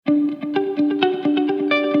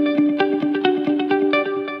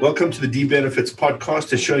Welcome to the D Benefits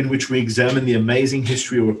podcast, a show in which we examine the amazing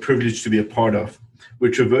history we're privileged to be a part of. We're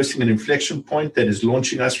traversing an inflection point that is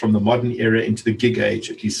launching us from the modern era into the gig age.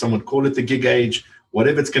 At least some would call it the gig age.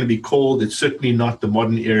 Whatever it's going to be called, it's certainly not the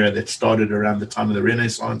modern era that started around the time of the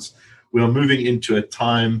Renaissance. We are moving into a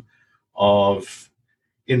time of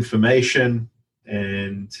information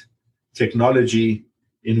and technology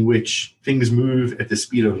in which things move at the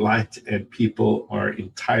speed of light and people are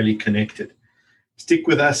entirely connected. Stick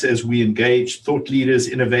with us as we engage thought leaders,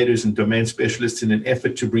 innovators, and domain specialists in an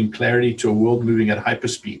effort to bring clarity to a world moving at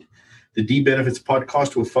hyperspeed. The D Benefits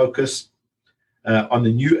podcast will focus on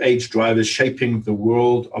the new age drivers shaping the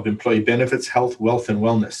world of employee benefits, health, wealth, and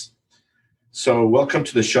wellness. So welcome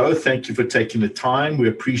to the show. Thank you for taking the time. We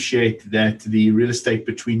appreciate that the real estate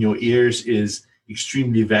between your ears is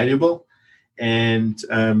extremely valuable, and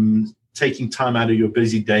taking time out of your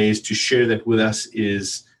busy days to share that with us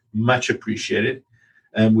is much appreciated.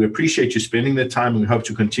 We appreciate you spending the time, and we hope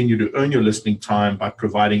to continue to earn your listening time by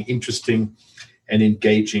providing interesting and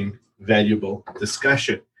engaging, valuable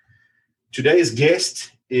discussion. Today's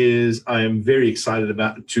guest is, I am very excited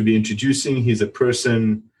about to be introducing. He's a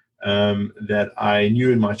person that I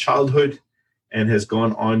knew in my childhood and has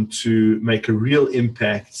gone on to make a real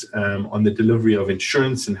impact on the delivery of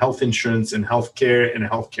insurance and healthcare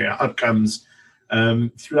outcomes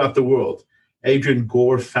throughout the world. Adrian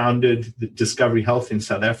Gore founded the Discovery Health in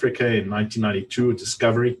South Africa in 1992,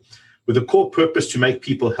 Discovery, with a core purpose to make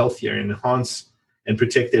people healthier and enhance and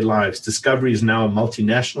protect their lives. Discovery is now a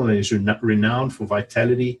multinational and is renowned for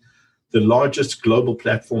Vitality, the largest global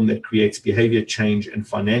platform that creates behavior change and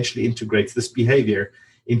financially integrates this behavior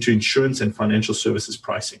into insurance and financial services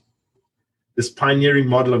pricing. This pioneering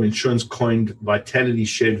model of insurance, coined Vitality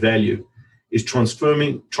Shared Value, is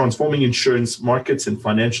transforming insurance markets and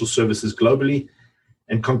financial services globally,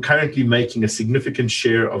 and concurrently making a significant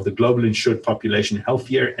share of the global insured population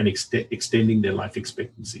healthier and extending their life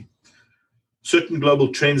expectancy. Certain global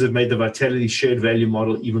trends have made the Vitality Shared Value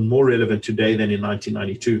model even more relevant today than in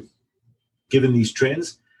 1992. Given these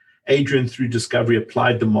trends, Adrian, through Discovery,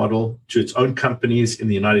 applied the model to its own companies in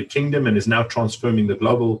the United Kingdom and is now transforming the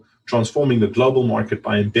global market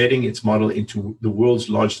by embedding its model into the world's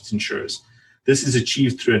largest insurers. This is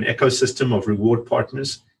achieved through an ecosystem of reward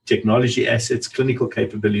partners, technology assets, clinical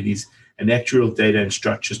capabilities, and actuarial data and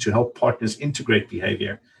structures to help partners integrate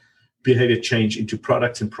behavior change into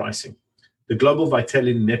products and pricing. The Global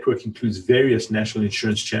Vitality Network includes various national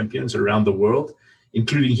insurance champions around the world,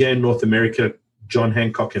 including here in North America, John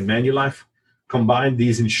Hancock and Manulife. Combined,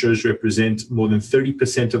 these insurers represent more than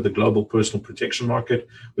 30% of the global personal protection market,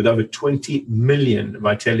 with over 20 million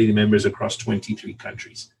Vitality members across 23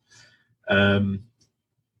 countries.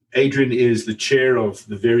 Adrian is the chair of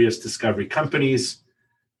the various Discovery companies.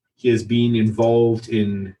 He has been involved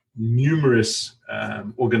in numerous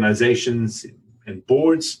organizations and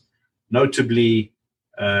boards, notably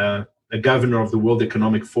a governor of the World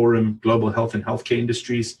Economic Forum, Global Health and Healthcare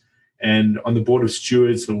Industries, and on the board of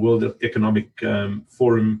stewards, the World Economic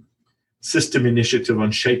Forum System Initiative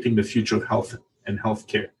on Shaping the Future of Health and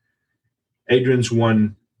Healthcare. Adrian's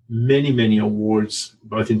won many awards,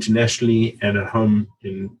 both internationally and at home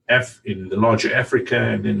in the larger Africa,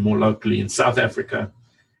 and then more locally in South Africa.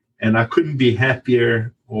 And I couldn't be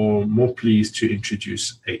happier or more pleased to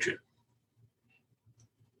introduce Adrian.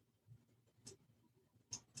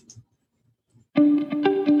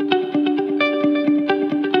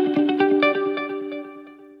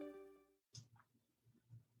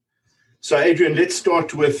 So, Adrian, let's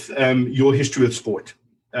start with your history with sport.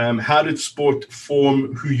 How did sport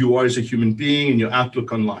form who you are as a human being and your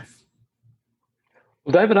outlook on life?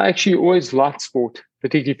 Well, David, I actually always liked sport,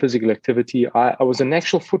 particularly physical activity. I was a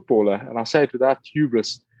natural footballer, and I say it without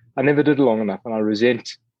hubris. I never did long enough, and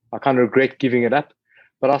I kind of regret giving it up.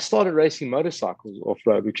 But I started racing motorcycles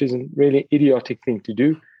off-road, which is a really idiotic thing to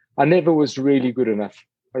do. I never was really good enough.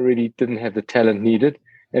 I really didn't have the talent needed,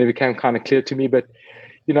 and it became kind of clear to me. But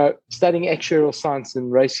studying actuarial science and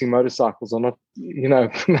racing motorcycles are not,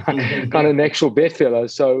 kind of natural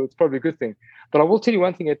bedfellows. So it's probably a good thing. But I will tell you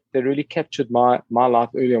one thing that really captured my life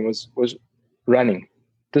early on was running,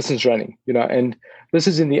 distance running, and this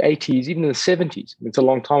is in the 80s, even in the 70s. It's a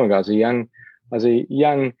long time ago. As a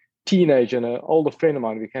young teenager, and an older friend of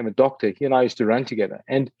mine became a doctor. He and I used to run together.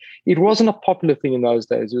 And it wasn't a popular thing in those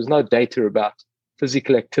days. There was no data about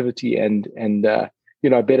physical activity and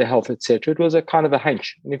better health, etc. It was a kind of a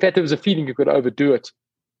hunch. And in fact, there was a feeling you could overdo it,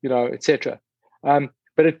 etc.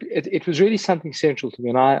 But it was really something central to me.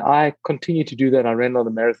 And I continued to do that. I ran a lot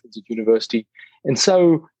of marathons at university. And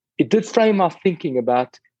so it did frame my thinking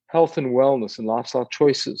about health and wellness and lifestyle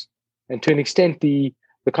choices. And to an extent, the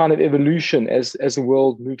the kind of evolution as the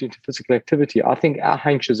world moved into physical activity, I think our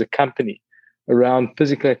hunch as a company around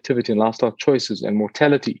physical activity and lifestyle choices and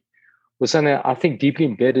mortality was something I think deeply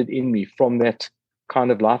embedded in me from that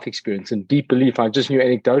kind of life experience and deep belief. I just knew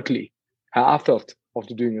anecdotally how I felt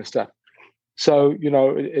after doing this stuff. So,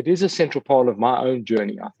 it is a central part of my own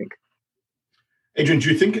journey, I think. Adrian,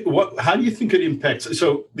 how do you think it impacts?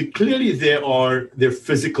 So clearly there are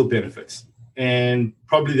physical benefits and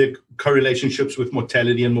probably the correlationships with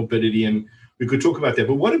mortality and morbidity, and we could talk about that.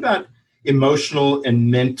 But what about emotional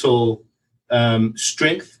and mental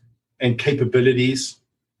strength and capabilities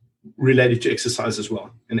related to exercise as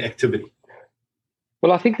well and activity?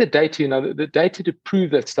 Well, I think the data, the data to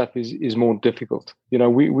prove that stuff is more difficult.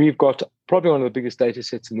 We've got probably one of the biggest data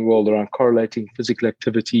sets in the world around correlating physical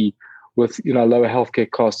activity with, lower healthcare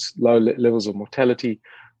costs, low levels of mortality.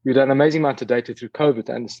 We've done an amazing amount of data through COVID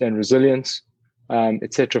to understand resilience,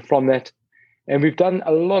 et cetera, from that. And we've done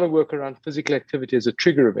a lot of work around physical activity as a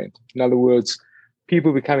trigger event. In other words,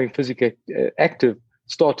 people becoming physically active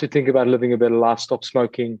start to think about living a better life, stop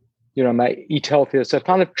smoking, may eat healthier. So it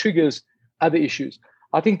kind of triggers other issues.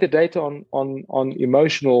 I think the data on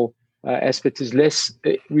emotional aspects is less.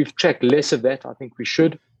 We've tracked less of that. I think we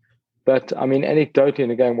should. But I mean, anecdotally,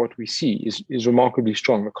 and again, what we see is remarkably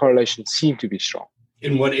strong. The correlations seem to be strong.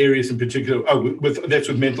 In what areas in particular? Oh, that's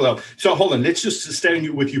with mental health. So hold on, let's just stay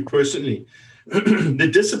with you personally. The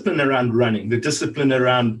discipline around running, the discipline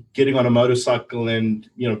around getting on a motorcycle and,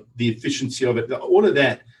 the efficiency of it, all of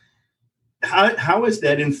that. How has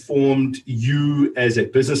that informed you as a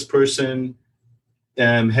business person?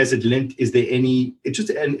 Has it linked? Is there any,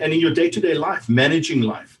 and in your day-to-day life, managing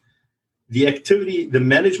life, the activity, the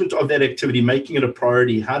management of that activity, making it a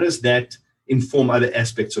priority, how does that inform other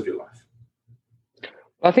aspects of your life?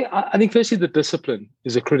 I think firstly, the discipline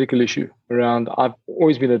is a critical issue around. I've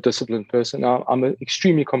always been a disciplined person. I'm an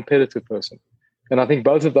extremely competitive person. And I think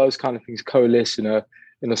both of those kind of things coalesce in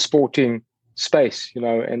a sporting space,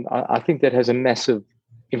 and I think that has a massive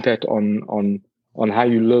impact on how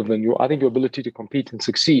you live and I think your ability to compete and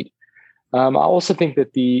succeed. I also think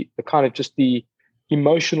that the kind of just the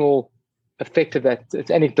emotional effect of that,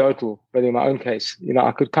 it's anecdotal, but in my own case,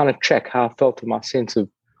 I could kind of track how I felt, and my sense of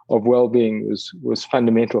well-being was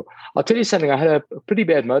fundamental. I'll tell you something. I had a pretty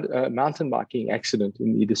bad mountain biking accident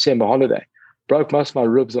in the December holiday. Broke most of my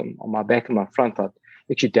ribs on my back and my front. I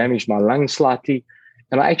actually damaged my lungs slightly,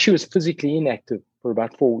 and I actually was physically inactive for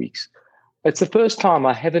about 4 weeks. It's the first time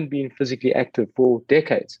I haven't been physically active for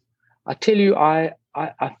decades. I tell you, I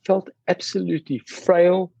felt absolutely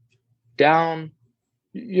frail, down.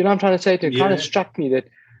 What I'm trying to say? It kind of struck me that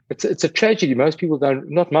it's a tragedy. Many people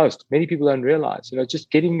don't realize,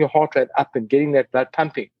 just getting your heart rate up and getting that blood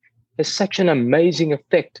pumping has such an amazing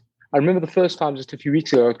effect. I remember the first time just a few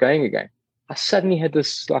weeks ago I was going again. I suddenly had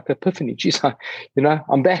this like epiphany. Geez,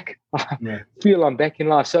 I'm back. I feel I'm back in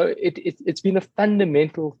life. So it's been a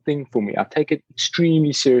fundamental thing for me. I take it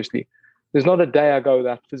extremely seriously. There's not a day I go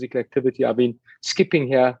without physical activity. I've been skipping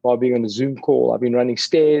here while being on a Zoom call. I've been running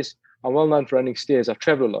stairs. I'm well known for running stairs. I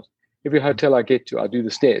travel a lot. Every hotel I get to, I do the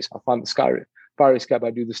stairs. I find the fire escape, I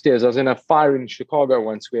do the stairs. I was in a fire in Chicago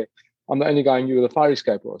once where I'm the only guy I knew where the fire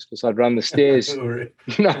escape was because I'd run the stairs in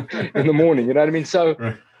the morning. You know what I mean? So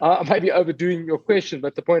I might be overdoing your question,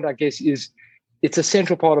 but the point, I guess, is it's a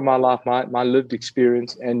central part of my life, my lived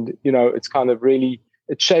experience. And, it's kind of really,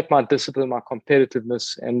 it shaped my discipline, my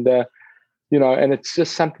competitiveness. And, and it's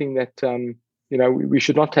just something that, we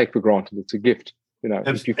should not take for granted. It's a gift.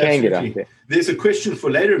 If you can get out there. There's a question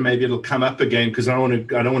for later. Maybe it'll come up again because I don't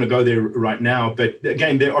want to go there right now. But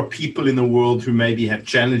again, there are people in the world who maybe have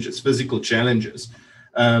challenges, physical challenges,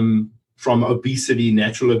 from obesity,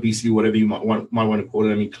 natural obesity, whatever you might want to call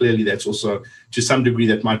it. I mean, clearly that's also to some degree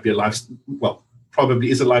that might be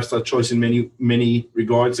probably is a lifestyle choice in many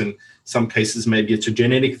regards. In some cases, maybe it's a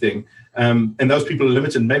genetic thing. And those people are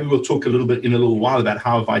limited. Maybe we'll talk a little bit in a little while about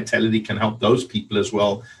how Vitality can help those people as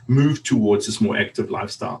well move towards this more active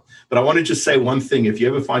lifestyle. But I want to just say one thing. If you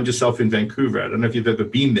ever find yourself in Vancouver, I don't know if you've ever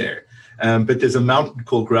been there, but there's a mountain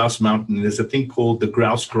called Grouse Mountain. And there's a thing called the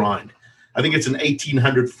Grouse Grind. I think it's an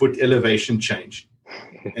 1,800-foot elevation change.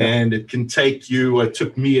 And it can take you, it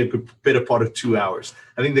took me a better part of 2 hours.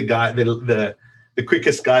 I think the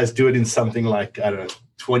quickest guys do it in something like, I don't know,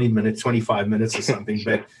 20 minutes, 25 minutes or something.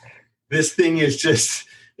 But this thing is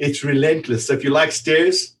it's relentless. So if you like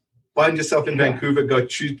stairs, find yourself in Vancouver, go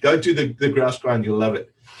do the Grouse Grind. You'll love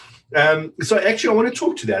it. So actually, I want to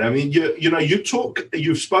talk to that. I mean,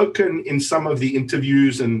 you've spoken in some of the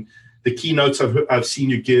interviews and the keynotes I've seen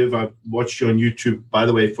you give. I've watched you on YouTube. By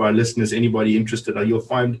the way, for our listeners, anybody interested, you'll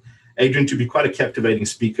find Adrian to be quite a captivating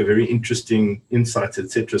speaker, very interesting insights,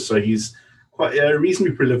 etc. So he's quite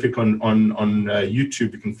reasonably prolific on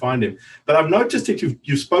YouTube. You can find him. But I've noticed that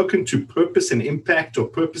you've spoken to purpose and impact, or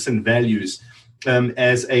purpose and values,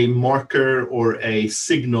 as a marker or a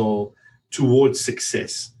signal towards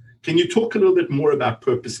success. Can you talk a little bit more about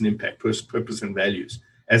purpose and impact, purpose and values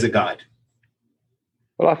as a guide?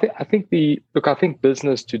 Well, I think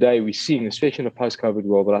business today we're seeing, especially in a post-COVID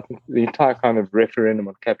world, but I think the entire kind of referendum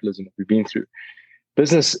on capitalism that we've been through,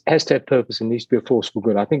 business has to have purpose and needs to be a force for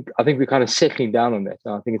good. I think we're kind of settling down on that.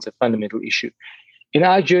 And I think it's a fundamental issue. In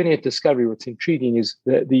our journey at Discovery, what's intriguing is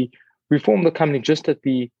that we formed the company just at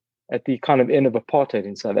the kind of end of apartheid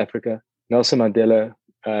in South Africa. Nelson Mandela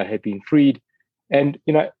had been freed, and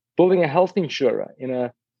building a health insurer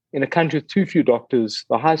in a country with too few doctors,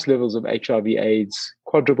 the highest levels of HIV/AIDS,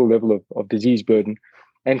 quadruple level of disease burden,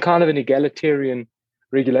 and kind of an egalitarian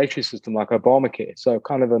regulatory system like Obamacare. So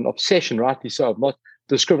kind of an obsession, rightly so, of not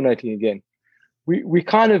discriminating again. We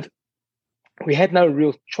had no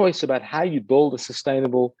real choice about how you build a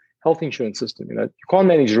sustainable health insurance system. You can't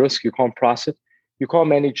manage risk, you can't price it, you can't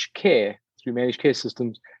manage care through managed care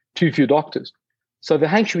systems, too few doctors. So the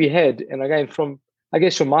hunch we had, and again from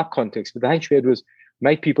my context, but the hunch we had was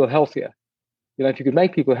make people healthier. If you could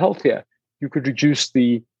make people healthier, you could reduce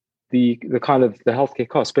the kind of the healthcare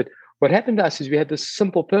costs. But what happened to us is we had this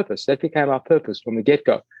simple purpose. That became our purpose from the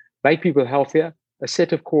get-go. Make people healthier, a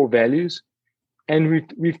set of core values. And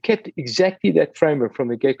we've kept exactly that framework from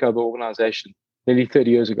the get-go of the organization nearly 30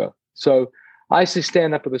 years ago. So I used to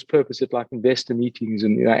stand up with this purpose at like investor meetings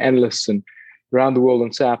and analysts and around the world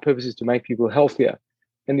and say our purpose is to make people healthier.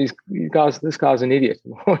 And this guy's an idiot.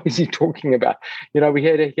 What is he talking about? We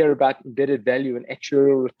had to hear about embedded value and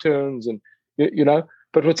actuarial returns and,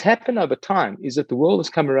 but what's happened over time is that the world has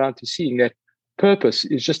come around to seeing that purpose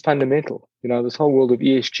is just fundamental. This whole world of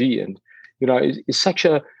ESG and, is such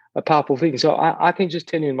a powerful thing. So I can just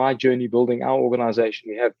tell you in my journey building our organization,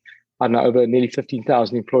 we have, over nearly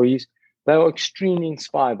 15,000 employees. They are extremely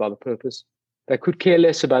inspired by the purpose. They could care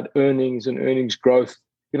less about earnings and earnings growth.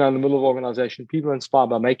 In the middle of organization, people are inspired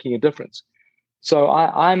by making a difference. So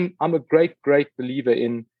I'm a great believer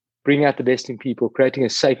in bringing out the best in people, creating a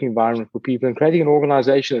safe environment for people, and creating an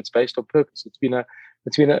organization that's based on purpose. It's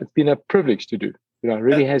been a privilege to do. It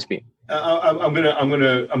really has been. I'm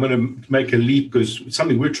gonna make a leap, because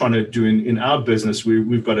something we're trying to do in our business,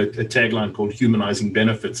 we've got a tagline called humanizing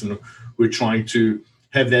benefits, and we're trying to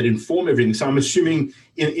have that inform everything. So I'm assuming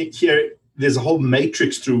in here there's a whole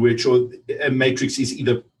matrix through which, or a matrix is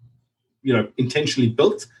either intentionally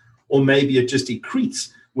built, or maybe it just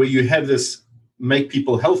accretes, where you have this make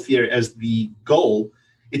people healthier as the goal.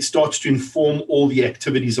 It starts to inform all the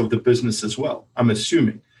activities of the business as well, I'm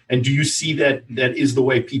assuming. And do you see that is the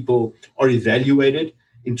way people are evaluated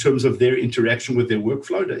in terms of their interaction with their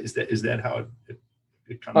workflow? Is that how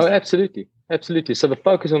it comes? Oh, absolutely. So the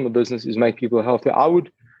focus on the business is make people healthier.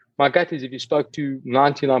 My gut is if you spoke to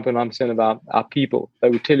 99.9% of our people, they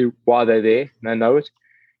would tell you why they're there, and they know it.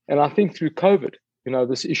 And I think through COVID,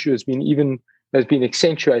 this issue has been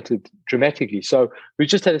accentuated dramatically. So we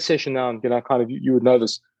just had a session now, kind of, you would know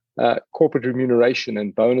this, corporate remuneration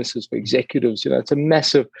and bonuses for executives. It's a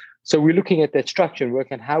massive. So we're looking at that structure and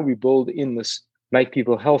working on how we build in this make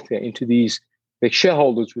people healthier into these that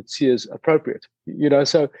shareholders would see as appropriate. So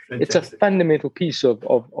Fantastic. It's a fundamental piece of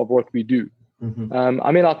what we do. Mm-hmm.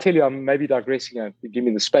 I'll tell you, I'm maybe digressing, give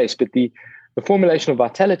me the space, but the formulation of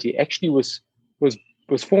Vitality actually was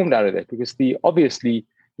formed out of that, because obviously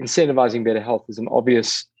incentivizing better health is an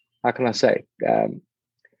obvious, how can I say,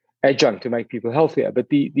 adjunct to make people healthier. But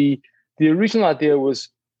the original idea was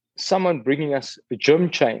someone bringing us a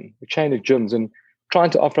chain of gyms, and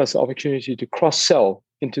trying to offer us the opportunity to cross-sell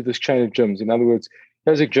into this chain of gyms. In other words,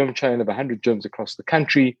 there's a gym chain of 100 gyms across the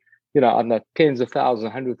country. I know tens of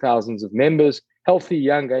thousands, hundreds of thousands of members, healthy,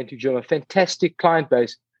 young, going to gym, a fantastic client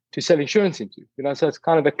base to sell insurance into. So it's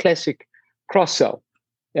kind of a classic cross-sell.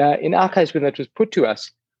 In our case, when that was put to us,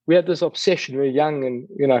 we had this obsession. We're young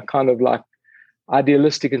and, kind of like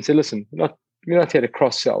idealistic, and said, listen, we're not here to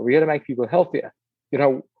cross-sell. We're here to make people healthier.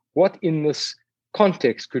 What in this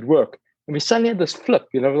context could work? And we suddenly had this flip,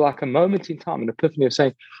 like a moment in time, an epiphany of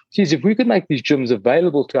saying, geez, if we could make these gyms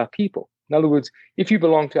available to our people. In other words, if you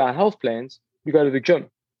belong to our health plans, you go to the gym.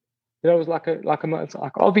 It was it's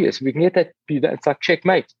like obvious. We can get that. It's like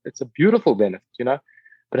checkmate. It's a beautiful benefit,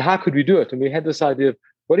 But how could we do it? And we had this idea of,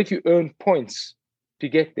 what if you earn points to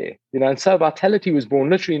get there? And so Vitality was born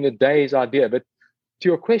literally in a day's idea. But to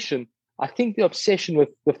your question, I think the obsession with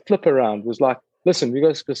the flip around was like, listen, we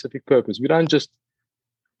got a specific purpose. We don't just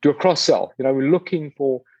do a cross-sell. We're looking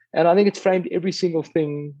for And I think it's framed every single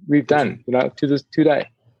thing we've done, to this today.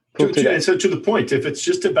 And so to the point, if it's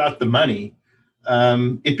just about the money,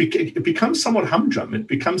 it becomes somewhat humdrum. It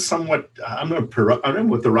becomes somewhat, I don't know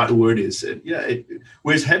what the right word is.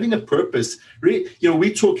 Whereas having a purpose, really,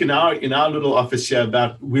 we talk in our little office here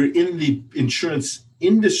about we're in the insurance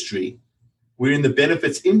industry, we're in the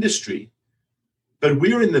benefits industry, but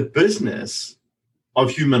we're in the business of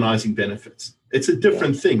humanizing benefits. It's a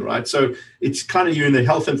different thing, right? So it's kind of, you're in the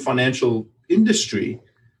health and financial industry,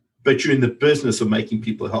 but you're in the business of making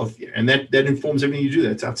people healthier. And that informs everything you do.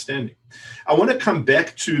 That's outstanding. I want to come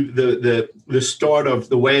back to the start of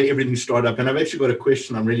the way everything started up. And I've actually got a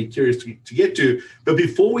question I'm really curious to get to. But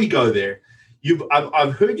before we go there,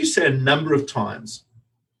 I've heard you say a number of times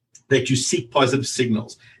that you seek positive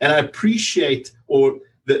signals. And I appreciate the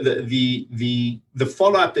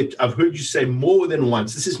follow-up that I've heard you say more than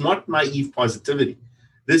once. This is not naive positivity.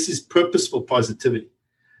 This is purposeful positivity.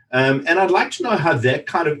 And I'd like to know how that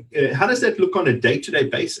how does that look on a day-to-day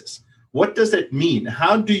basis? What does that mean?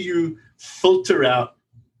 How do you filter out,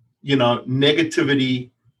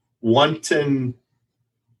 negativity, wanton,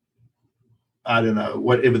 I don't know,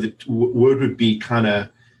 whatever the word would be,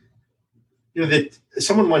 that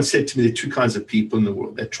someone once said to me, there are two kinds of people in the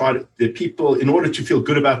world. They're people, in order to feel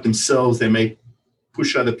good about themselves, they may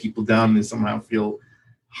push other people down and somehow feel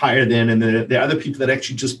higher than, and there are other people that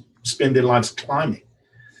actually just spend their lives climbing.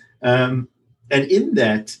 And in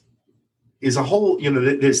that is a whole,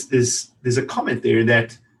 there's a comment there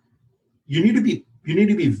that you need to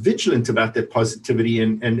be vigilant about that positivity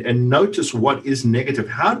and notice what is negative.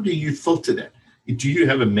 How do you filter that? Do you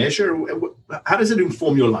have a measure? How does it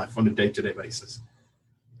inform your life on a day-to-day basis?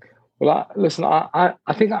 Well, listen, I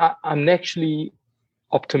think I'm naturally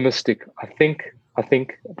optimistic. I think,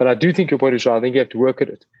 but I do think your point is right. I think you have to work at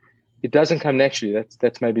it. It doesn't come naturally.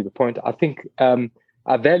 That's maybe the point. I think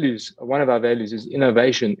our values, one of our values is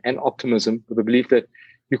innovation and optimism, with the belief that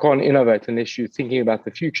you can't innovate unless you're thinking about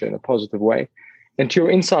the future in a positive way. And to your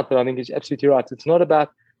insight, that I think is absolutely right. It's not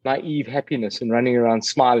about naive happiness and running around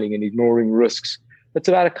smiling and ignoring risks. It's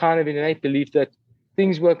about a kind of innate belief that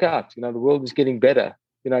things work out. The world is getting better.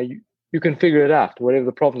 You can figure it out, whatever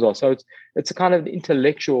the problems are. So it's a kind of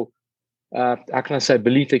intellectual, how can I say,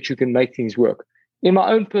 belief that you can make things work. In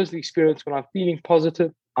my own personal experience, when I'm feeling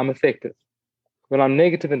positive, I'm effective. When I'm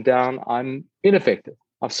negative and down, I'm ineffective.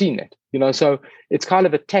 I've seen that. So it's kind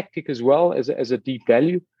of a tactic as well as a deep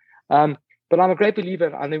value. But I'm a great believer,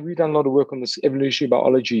 and I think we've done a lot of work on this evolutionary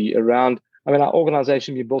biology around, our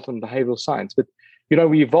organization being built on behavioral science. But,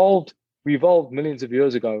 we evolved millions of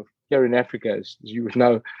years ago here in Africa, as you would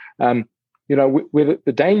know, where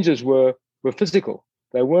the dangers were physical.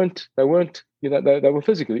 They weren't, they were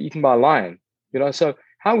physical, eaten by a lion. So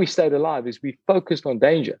how we stayed alive is we focused on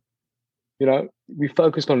danger. We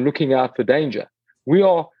focused on looking out for danger. We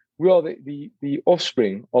are the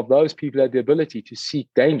offspring of those people who had the ability to seek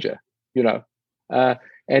danger.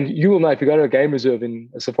 And you will know if you go to a game reserve in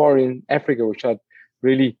a safari in Africa, which I'd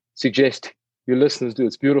really suggest your listeners do.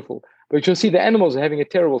 It's beautiful, but you'll see the animals are having a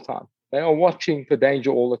terrible time. They are watching for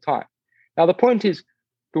danger all the time. Now, the point is,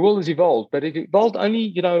 the world has evolved, but it evolved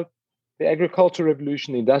only, the agricultural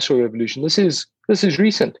revolution, the industrial revolution. This is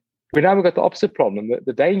recent. But now we've got the opposite problem.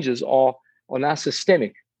 The dangers are now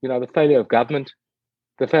systemic. The failure of government,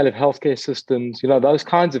 the failure of healthcare systems, those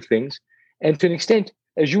kinds of things. And to an extent,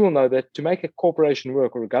 as you will know, that to make a corporation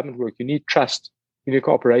work or a government work, you need trust, you need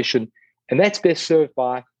cooperation. And that's best served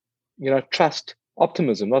by, trust,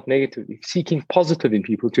 optimism, not negativity, seeking positive in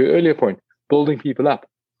people, to your earlier point, building people up.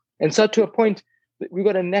 And so to a point, we've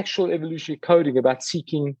got a natural evolutionary coding about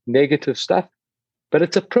seeking negative stuff, but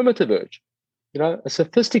it's a primitive urge. A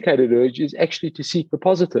sophisticated urge is actually to seek the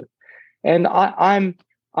positive. And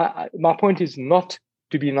my point is not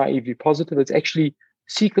to be naively positive. It's actually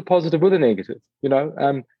seek the positive with a negative.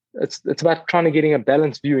 It's about trying to getting a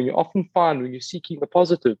balanced view. And you often find when you're seeking the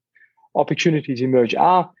positive, opportunities emerge.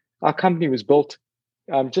 Our company was built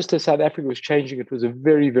just as South Africa was changing. It was a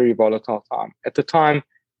very, very volatile time. At the time,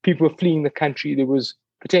 people were fleeing the country. There was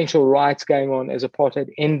potential riots going on as apartheid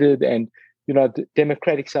ended, and the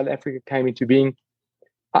democratic South Africa came into being.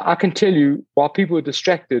 I can tell you, while people were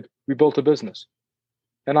distracted, we built a business.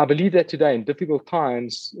 And I believe that today, in difficult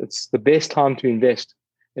times, it's the best time to invest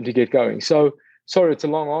and to get going. So, sorry, it's a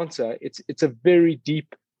long answer. It's a very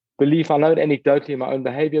deep belief. I know it anecdotally in my own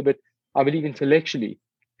behavior, but I believe intellectually,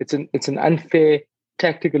 it's an unfair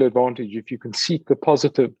tactical advantage if you can seek the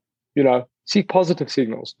positive, seek positive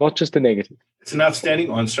signals, not just the negative. It's an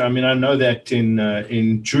outstanding answer. I know that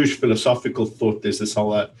in Jewish philosophical thought, there's this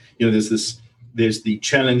whole, there's this there's the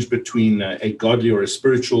challenge between a godly or a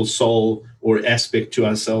spiritual soul or aspect to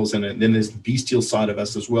ourselves. And then there's the bestial side of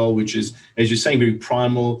us as well, which is, as you're saying, very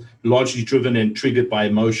primal, largely driven and triggered by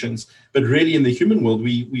emotions. But really in the human world,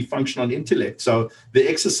 we function on intellect. So the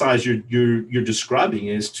exercise you're describing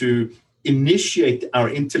is to initiate our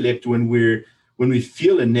intellect when we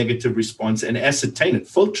feel a negative response and ascertain it,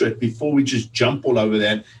 filter it before we just jump all over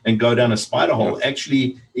that and go down a spider hole.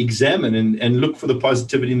 Actually examine and look for the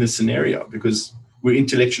positivity in the scenario, because we're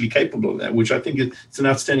intellectually capable of that, which I think it's an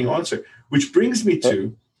outstanding answer. Which brings me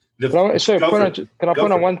to can I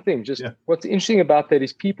point out one thing? What's interesting about that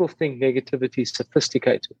is people think negativity is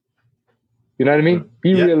sophisticated. You know what I mean?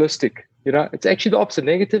 Be realistic. It's actually the opposite.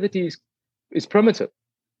 Negativity is primitive.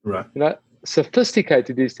 Right.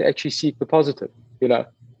 Sophisticated is to actually seek the positive. Right.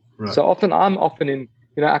 So I'm often in,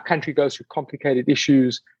 our country goes through complicated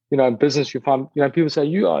issues. In business, you find, people say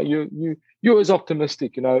you're as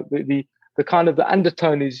optimistic. The kind of the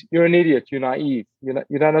undertone is you're an idiot, you're naive. You know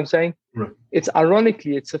what I'm saying? Right. It's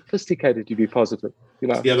ironically, it's sophisticated to be positive.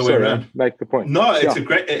 It's the other way around. Make the point. No, it's a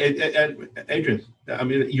great, Adrian. I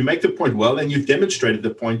mean, you make the point well, and you've demonstrated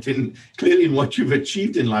the point clearly in what you've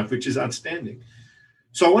achieved in life, which is outstanding.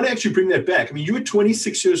 So I want to actually bring that back. I mean, you were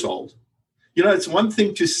 26 years old. It's one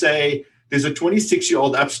thing to say there's a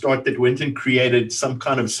 26-year-old upstart that went and created some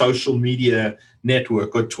kind of social media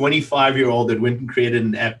network, or 25-year-old that went and created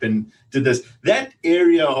an app and did this. That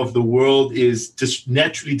area of the world is just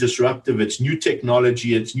naturally disruptive. It's new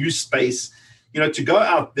technology. It's new space. To go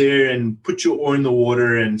out there and put your oar in the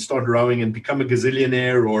water and start rowing and become a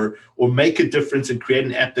gazillionaire or make a difference and create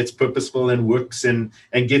an app that's purposeful and works and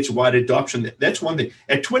gets wide adoption. That's one thing.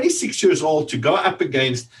 At 26 years old, to go up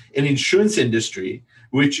against an insurance industry,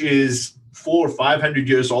 which is 400 or 500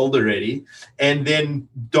 years old already, and then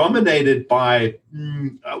dominated by,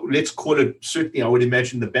 let's call it, certainly I would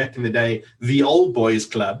imagine back in the day, the old boys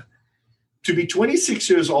club. To be 26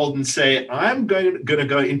 years old and say, I'm going to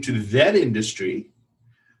go into that industry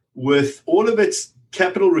with all of its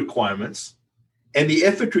capital requirements and the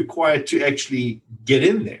effort required to actually get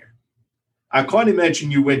in there. I can't imagine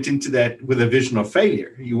you went into that with a vision of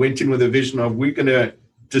failure. You went in with a vision of, we're going to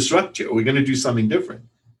disrupt you, or we're going to do something different.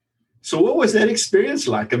 So what was that experience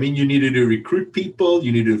like? I mean, you needed to recruit people,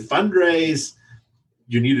 you needed to fundraise,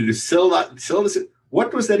 you needed to sell this.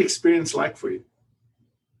 What was that experience like for you?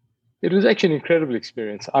 It was actually an incredible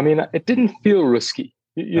experience. I mean, it didn't feel risky.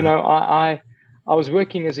 I was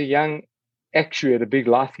working as a young actuary at a big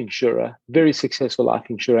life insurer, very successful life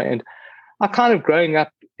insurer. And I kind of growing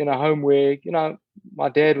up in a home where, my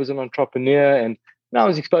dad was an entrepreneur and I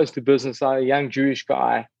was exposed to business. I'm a young Jewish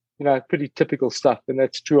guy, pretty typical stuff. And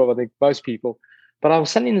that's true of, I think, most people. But I was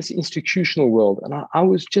suddenly in this institutional world and I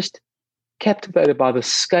was just captivated by the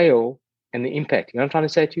scale and the impact. I'm trying to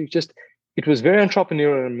say to you, it was very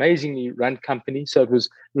entrepreneurial and amazingly run company. So it was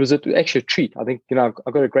actually a treat. I think, I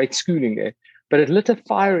got a great schooling there, but it lit a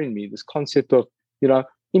fire in me, this concept of,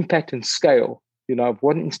 impact and scale, of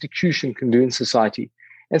what an institution can do in society.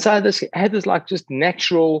 And so I had this like just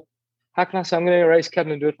natural, how can I say, I'm going to raise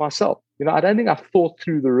capital and do it myself. I don't think I thought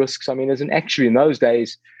through the risks. I mean, as an actuary in those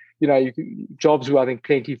days, jobs were, I think,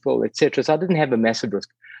 plentiful, etc. So I didn't have a massive risk.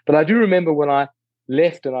 But I do remember when I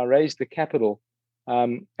left and I raised the capital,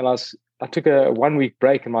 and I took a 1 week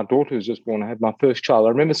break and my daughter was just born. I had my first child. I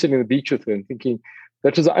remember sitting on the beach with her and thinking,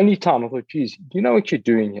 that was the only time I thought, geez, do you know what you're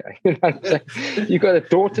doing here? You've got a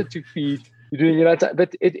daughter to feed. You're doing,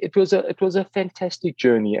 but it was a fantastic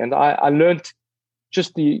journey. And I learned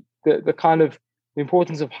just the kind of the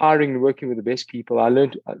importance of hiring and working with the best people. I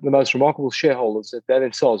learned the most remarkable shareholders that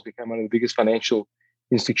themselves became one of the biggest financial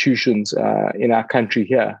institutions in our country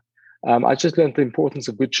here. I just learned the importance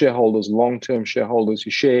of good shareholders, long-term shareholders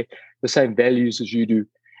who share the same values as you do.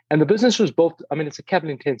 And the business was built, I mean, it's a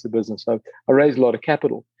capital-intensive business, so I raised a lot of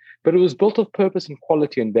capital, but it was built of purpose and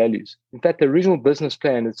quality and values. In fact, the original business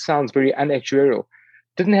plan, it sounds very unactuarial,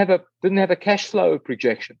 didn't have a cash flow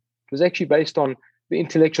projection. It was actually based on the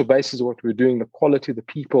intellectual basis of what we were doing, the quality of the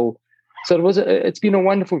people. So it's been a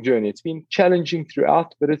wonderful journey. It's been challenging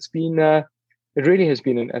throughout, but it really has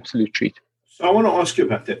been an absolute treat. So I want to ask you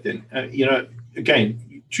about that then.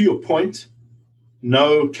 Again, to your point,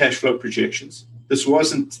 no cash flow projections. This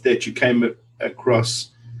wasn't that you came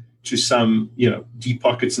across to some, deep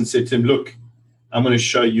pockets and said to them, look, I'm going to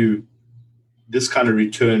show you this kind of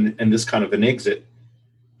return and this kind of an exit.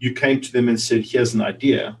 You came to them and said, here's an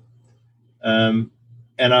idea. And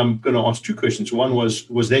I'm going to ask two questions. One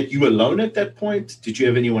was that you alone at that point? Did you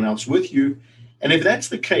have anyone else with you? And if that's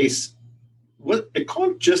the case, it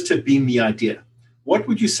can't just have been the idea. What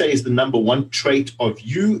would you say is the number one trait of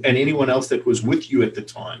you and anyone else that was with you at the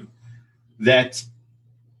time that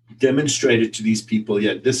demonstrated to these people,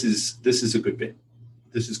 yeah, this is a good bet.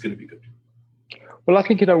 This is going to be good. Well, I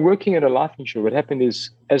think, working at a life insurer, what happened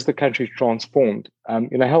is as the country transformed,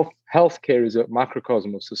 healthcare is a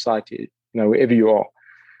microcosm of society, wherever you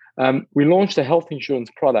are. We launched a health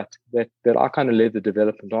insurance product that I kind of led the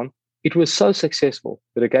development on. It was so successful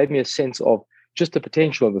that it gave me a sense of just the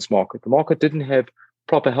potential of this market. The market didn't have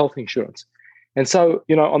proper health insurance. And so,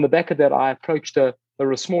 on the back of that, I approached a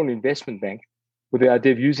small investment bank with the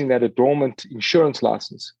idea of using that a dormant insurance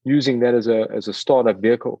license, using that as a startup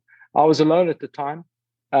vehicle. I was alone at the time,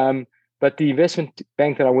 but the investment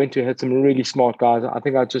bank that I went to had some really smart guys. I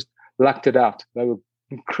think I just lucked it out. They were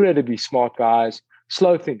incredibly smart guys,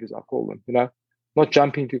 slow thinkers, I call them, not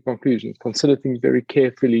jumping to conclusions, consider things very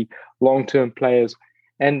carefully, long-term players.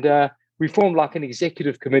 And we formed like an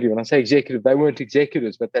executive committee. When I say executive, they weren't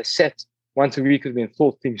executives, but they sat once a week with me and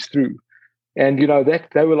thought things through. And, that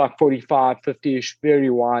they were like 45, 50-ish, very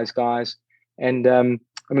wise guys. And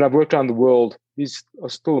I've worked around the world. These are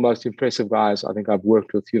still the most impressive guys I think I've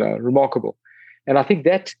worked with, remarkable. And I think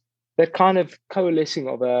that kind of coalescing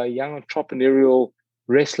of a young entrepreneurial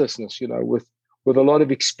restlessness, with a lot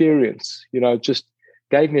of experience, just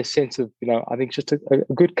gave me a sense of, I think just a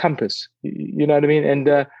good compass, you know what I mean? And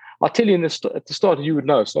I'll tell you at the start, you would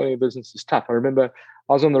know, starting a business is tough. I remember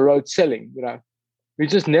I was on the road selling, we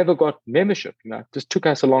just never got membership, it just took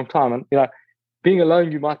us a long time. And, being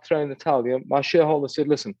alone, you might throw in the towel. My shareholder said,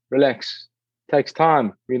 listen, relax, takes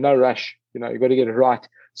time. We're in no rush. You've got to get it right.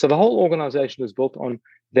 So the whole organization is built on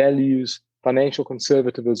values, financial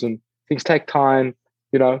conservatism. Things take time,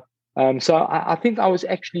 So I think I was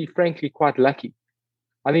actually, frankly, quite lucky.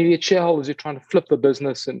 I think the shareholders are trying to flip the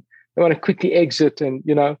business and they want to quickly exit. And,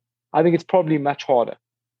 I think it's probably much harder.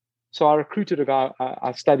 So I recruited a guy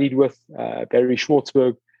I studied with, Barry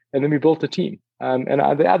Schwartzberg, and then we built a team. And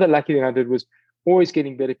the other lucky thing I did was always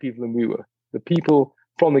getting better people than we were. The people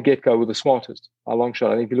from the get-go were the smartest, a long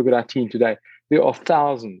shot. I think if you look at our team today, there are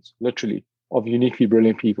thousands, literally, of uniquely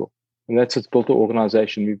brilliant people. And that's what's built the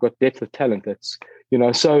organization. We've got depth of talent. That's,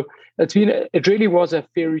 so it really was a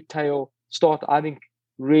fairy tale start. I think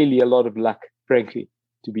really a lot of luck, frankly,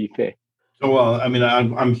 to be fair. Oh, well,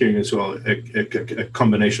 I'm hearing as well a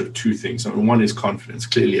combination of two things. One is confidence,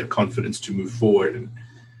 clearly a confidence to move forward, and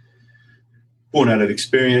born out of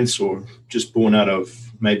experience or just born out of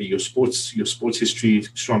maybe your sports history,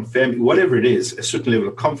 strong family, whatever it is, a certain level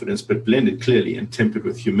of confidence, but blended clearly and tempered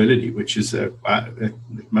with humility, which is it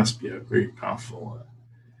must be a very powerful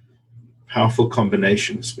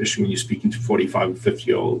combination, especially when you're speaking to 45 and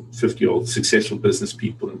 50-year-old successful business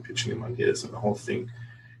people and pitching them ideas, and the whole thing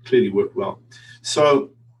clearly worked well.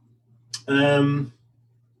 So when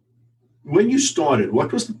you started,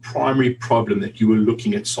 what was the primary problem that you were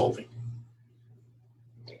looking at solving?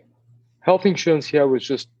 Health insurance here was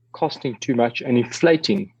just costing too much and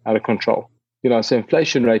inflating out of control. So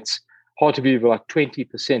inflation rates hard to believe, like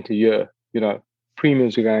 20% a year.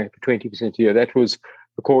 Premiums were going up 20% a year. That was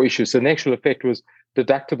the core issue. So the actual effect was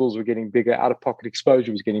deductibles were getting bigger, out-of-pocket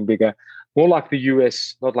exposure was getting bigger, more like the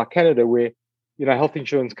US, not like Canada, where health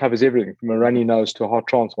insurance covers everything from a runny nose to a heart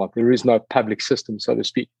transplant. There is no public system, so to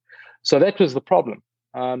speak. So that was the problem.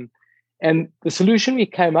 And the solution we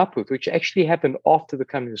came up with, which actually happened after the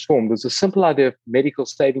company was formed, was a simple idea of medical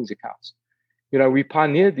savings accounts. We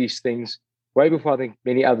pioneered these things way before I think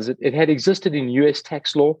many others. It had existed in US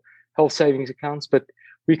tax law, health savings accounts, but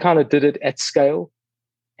we kind of did it at scale.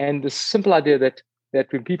 And the simple idea that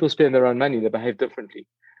when people spend their own money, they behave differently.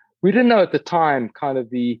 We didn't know at the time kind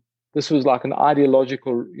of this was like an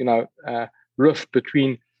ideological, rift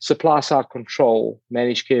between supply side control,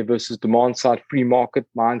 managed care versus demand side free market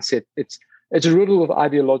mindset. It's a riddle of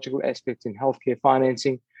ideological aspects in healthcare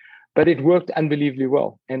financing, but it worked unbelievably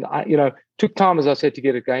well. And I, took time, as I said, to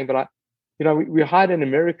get it going. But we hired an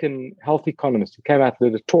American health economist who came out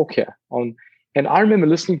with a talk here and I remember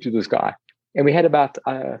listening to this guy, and we had about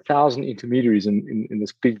 1,000 intermediaries in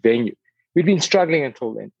this big venue. We'd been struggling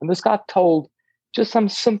until then, and this guy told just some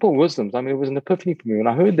simple wisdoms. It was an epiphany for me. When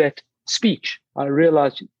I heard that speech, I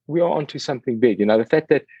realized we are onto something big. The fact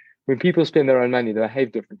that when people spend their own money, they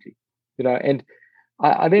behave differently. And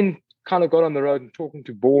I then kind of got on the road and talking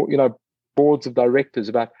to boards of directors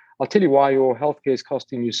about, I'll tell you why your healthcare is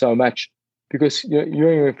costing you so much, because you and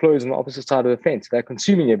your employees on the opposite side of the fence, they're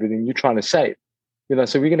consuming everything you're trying to save.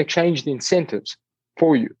 So we're going to change the incentives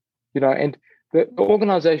for you. And the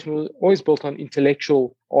organization was always built on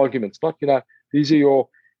intellectual arguments, not these are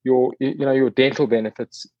your dental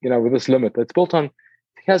benefits, with this limit. It's built on,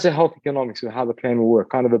 here's the health economics of how the plan will work,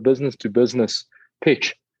 kind of a business to business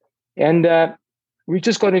pitch. And we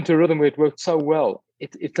just got into a rhythm where it worked so well.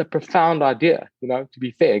 it's a profound idea, to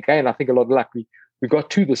be fair. Again, I think a lot of luck. We got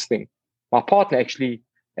to this thing. My partner actually,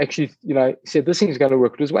 said this thing's going to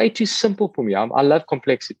work. It was way too simple for me. I love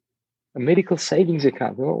complexity. A medical savings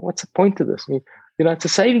account. Well, what's the point of this? I mean, it's a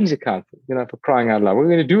savings account, for crying out loud. What are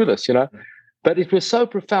we going to do with this, But it was so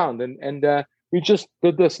profound. And we just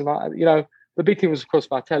did this. And, the big thing was, of course,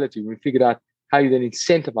 vitality. We figured out how you then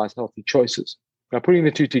incentivize healthy choices. Now, putting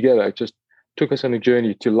the two together, it just took us on a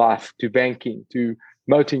journey to life, to banking, to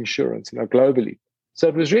motor insurance, globally. So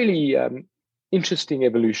it was really interesting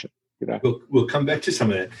evolution. We'll come back to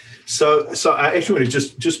some of that. So I actually want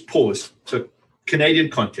to just pause. So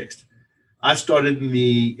Canadian context. I started in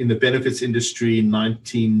the benefits industry in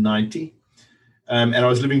 1990, and I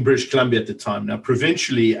was living in British Columbia at the time. Now,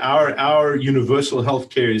 provincially, our universal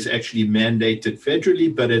healthcare is actually mandated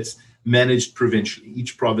federally, but it's managed provincially.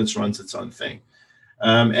 Each province runs its own thing.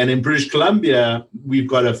 And in British Columbia, we've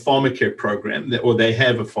got a pharmacare program, or they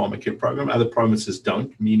have a pharmacare program. Other provinces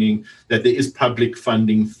don't, meaning that there is public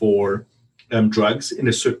funding for drugs in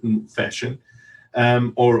a certain fashion,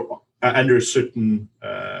 or under a certain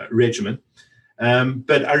regimen.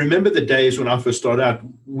 But I remember the days when I first started out,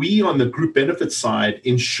 we on the group benefit side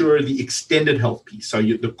ensure the extended health piece. So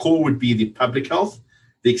the core would be the public health.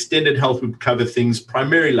 The extended health would cover things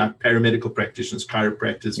primarily like paramedical practitioners,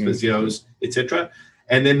 chiropractors, physios, etc.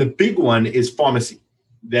 And then the big one is pharmacy.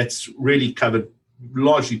 That's really covered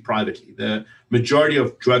largely privately. The majority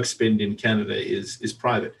of drug spend in Canada is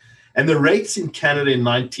private. And the rates in Canada in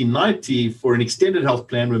 1990 for an extended health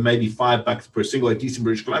plan were maybe $5 per single, at least in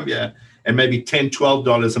British Columbia, and maybe $10,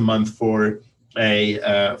 $12 a month for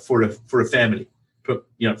a family, for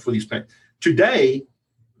these plans. Today,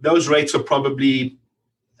 those rates are probably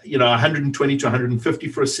 120 to 150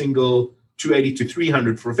 for a single, 280 to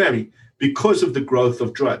 300 for a family, because of the growth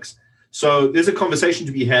of drugs. So there's a conversation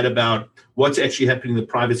to be had about what's actually happening in the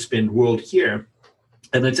private spend world here.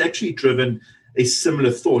 And it's actually driven a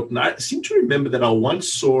similar thought. And I seem to remember that I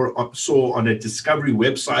once saw on a Discovery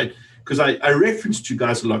website, because I referenced you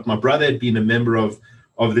guys a lot. My brother had been a member of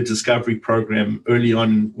the Discovery program early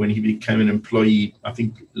on when he became an employee, I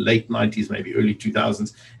think late 90s, maybe early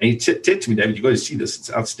 2000s. And he said to me, David, you got to see this.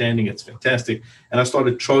 It's outstanding. It's fantastic. And I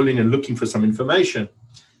started trolling and looking for some information.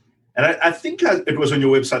 And I think it was on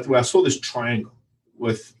your website where I saw this triangle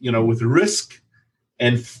with risk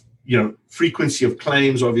and, frequency of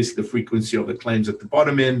claims. Obviously, the frequency of the claims at the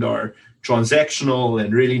bottom end are transactional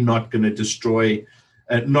and really not going to destroy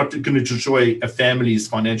a family's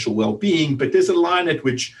financial well-being. But there's a line at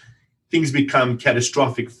which things become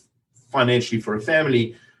catastrophic financially for a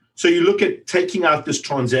family. So you look at taking out this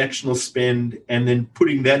transactional spend and then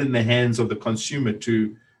putting that in the hands of the consumer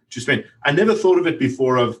to spend. I never thought of it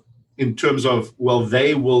before in terms of, well,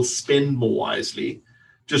 they will spend more wisely.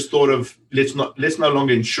 Just thought of let's no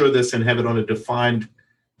longer insure this and have it on a defined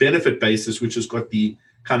benefit basis, which has got the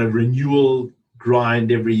kind of renewal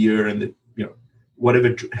grind every year and the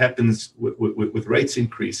whatever happens with rates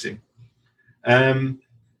increasing.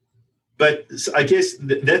 But I guess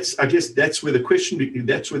that's where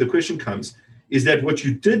the question comes, is that what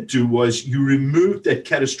you did do was you removed that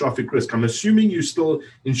catastrophic risk. I'm assuming you still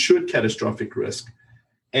insured catastrophic risk.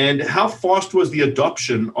 And how fast was the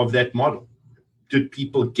adoption of that model? Did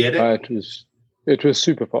people get it? It was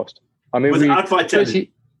super fast. I mean, without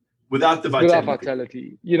vitality. Without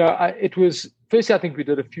vitality. It was, firstly, I think we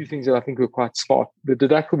did a few things that I think were quite smart. The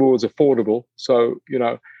deductible was affordable. So,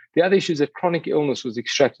 the other issue is that chronic illness was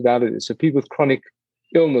extracted out of it. So people with chronic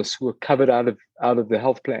illness were covered out of the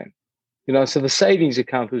health plan. So the savings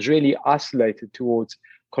account was really isolated towards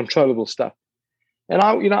controllable stuff. And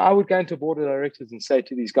I would go into board of directors and say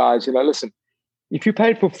to these guys, listen, if you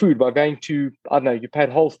paid for food by going to, I don't know, you paid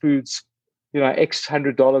Whole Foods, X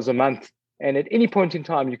 $100 a month, and at any point in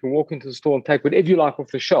time, you can walk into the store and take whatever you like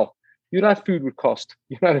off the shelf. Food would cost.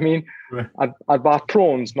 You know what I mean? Right. I'd buy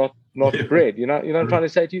prawns, not bread. You know what I'm trying to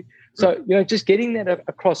say to you? So, just getting that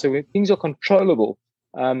across. So when things are controllable,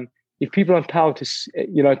 if people are empowered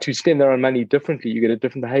to spend their own money differently, you get a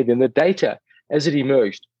different behavior. And the data, as it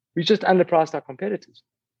emerged, we just underpriced our competitors.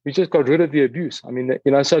 We just got rid of the abuse. I mean,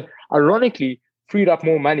 so ironically, freed up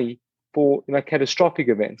more money for catastrophic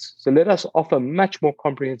events. So let us offer much more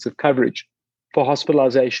comprehensive coverage for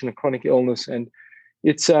hospitalization and chronic illness. And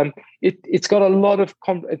it's got a lot of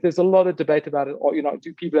there's a lot of debate about it. Or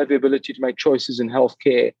do people have the ability to make choices in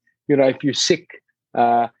healthcare? If you're sick,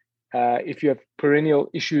 if you have perennial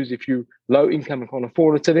issues, if you're low income and can't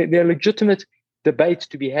afford it. So there are legitimate debates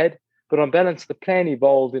to be had. But on balance, the plan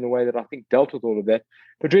evolved in a way that I think dealt with all of that,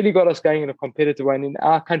 but really got us going in a competitive way. And in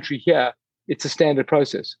our country here, it's a standard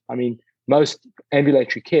process. I mean, most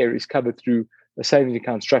ambulatory care is covered through a savings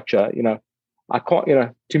account structure, I can't,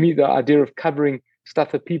 to me, the idea of covering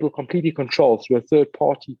stuff that people completely control through a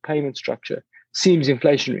third-party payment structure seems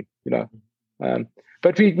inflationary,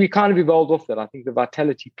 But we kind of evolved off that. I think the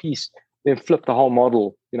vitality piece then flipped the whole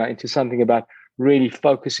model, into something about really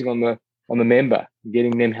focusing on the member,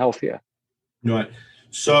 getting them healthier. Right.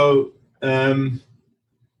 So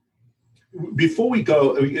before we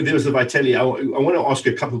go, there was the vitality. I want to ask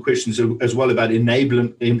you a couple of questions as well about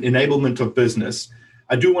enablement of business.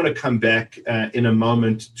 I do want to come back in a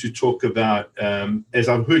moment to talk about, as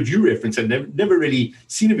I've heard you reference, I've never really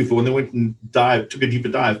seen it before, and then went and took a deeper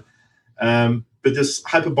dive. But this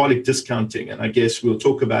hyperbolic discounting, and I guess we'll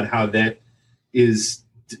talk about how that is,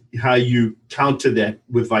 how you counter that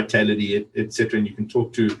with vitality, et cetera, and you can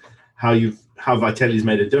talk to how vitality has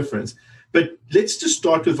made a difference. But let's just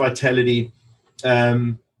start with vitality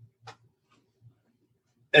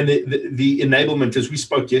and the enablement, as we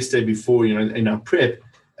spoke yesterday before, in our prep,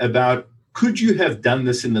 about could you have done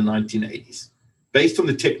this in the 1980s based on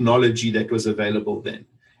the technology that was available then?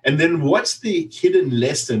 And then what's the hidden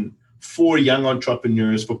lesson for young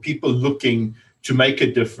entrepreneurs, for people looking to make a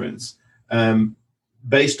difference,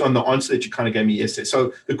 based on the answer that you kind of gave me yesterday?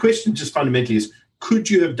 So the question just fundamentally is, could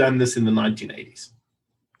you have done this in the 1980s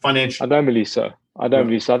financially? I don't believe so. I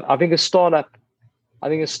think a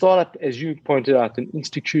startup, as you pointed out, an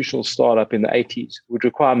institutional startup in the 80s would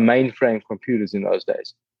require mainframe computers in those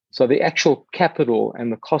days. So the actual capital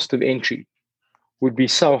and the cost of entry would be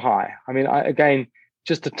so high. I mean, again,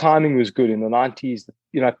 just the timing was good in the 90s,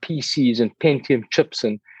 PCs and Pentium chips.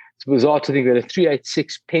 And it's bizarre to think that a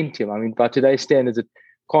 386 Pentium, I mean, by today's standards, it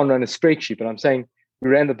can't run a spreadsheet, but I'm saying we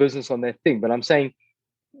ran the business on that thing. But I'm saying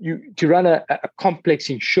to run a complex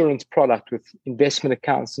insurance product with investment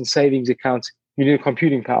accounts and savings accounts, you need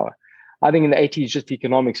computing power. I think in the 80s, just the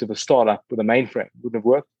economics of a startup with a mainframe wouldn't have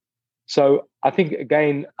worked. So I think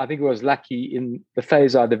I was lucky in the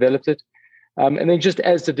phase I developed it. And then just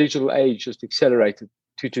as the digital age just accelerated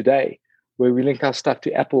to today, where we link our stuff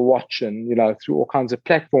to Apple Watch and, through all kinds of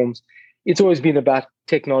platforms, it's always been about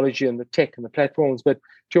technology and the tech and the platforms. But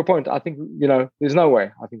to your point, I think, there's no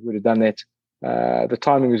way I think we would have done that. The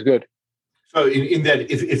timing was good. So in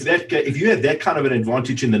that, if you had that kind of an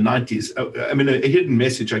advantage in the 90s, I mean, a hidden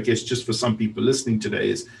message, I guess, just for some people listening today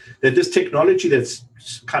is that this technology that's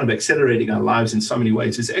kind of accelerating our lives in so many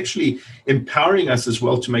ways is actually empowering us as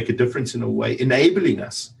well to make a difference in a way, enabling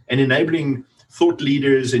us and enabling thought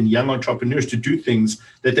leaders and young entrepreneurs to do things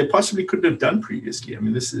that they possibly couldn't have done previously. I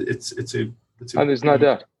mean, it's there's no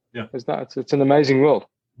doubt. Yeah, it's an amazing world.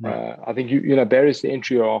 Right. I think barriers to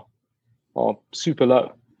entry are super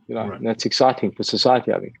low. Right. And that's exciting for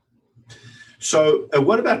society, I think. So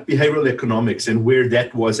what about behavioral economics and where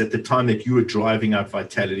that was at the time that you were driving out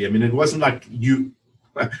vitality? I mean, it wasn't like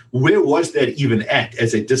where was that even at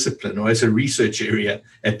as a discipline or as a research area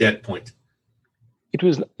at that point? It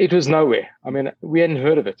was nowhere. I mean, we hadn't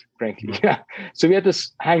heard of it, frankly. So we had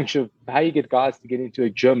this hunch of how you get guys to get into a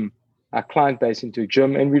gym, our client base into a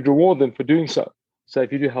gym, and we'd reward them for doing so. So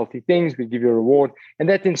if you do healthy things, we give you a reward. And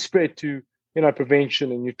that then spread to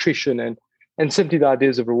prevention and nutrition and simply the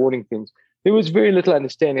ideas of rewarding things. There was very little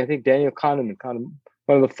understanding. I think Daniel Kahneman, kind of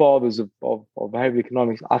one of the fathers of behavioral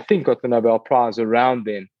economics, I think got the Nobel Prize around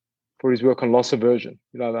then for his work on loss aversion.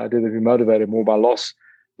 The idea that we motivated more by loss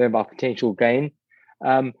than by potential gain.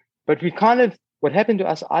 But what happened to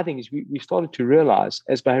us, I think, is we started to realize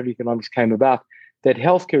as behavioral economics came about that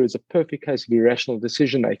healthcare is a perfect case of irrational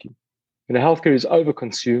decision-making. Healthcare is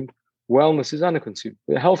overconsumed, wellness is underconsumed.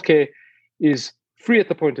 Healthcare is free at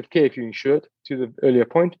the point of care if you're insured, to the earlier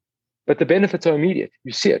point, but the benefits are immediate.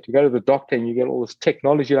 You see it. You go to the doctor and you get all this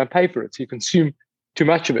technology, you don't pay for it, so you consume too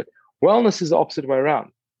much of it. Wellness is the opposite way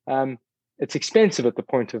around. It's expensive at the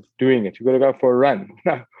point of doing it. You've got to go for a run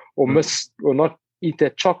or not eat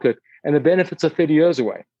that chocolate, and the benefits are 30 years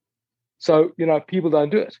away. So, people don't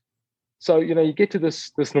do it. So, you get to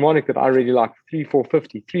this mnemonic that I really like,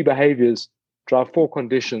 3-4-50. 3 behaviors drive 4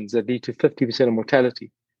 conditions that lead to 50% of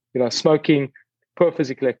mortality. Smoking, poor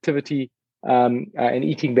physical activity, and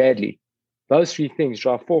eating badly. Those 3 things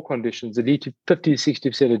drive 4 conditions that lead to 50 to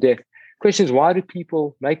 60% of death. Question is, why do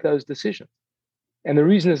people make those decisions? And the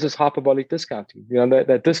reason is this hyperbolic discounting.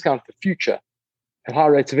 They discount the future at high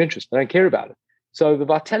rates of interest. They don't care about it. So the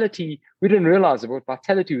vitality, we didn't realize that what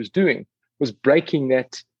vitality was doing was breaking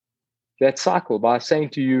that cycle by saying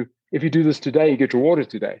to you, if you do this today, you get rewarded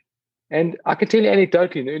today. And I can tell you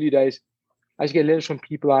anecdotally, in the early days, I used to get letters from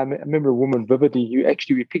people. I remember a woman vividly who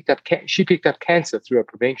actually she picked up cancer through a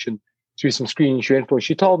prevention, through some screening she went for.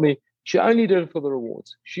 She told me she only did it for the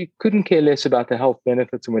rewards. She couldn't care less about the health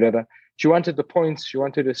benefits and whatever. She wanted the points. She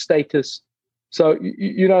wanted a status. So,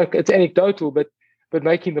 it's anecdotal, but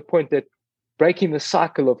making the point that breaking the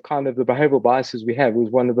cycle of kind of the behavioral biases we have was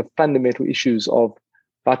one of the fundamental issues of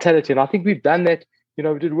vitality. And I think we've done that. We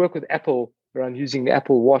did work with Apple around using the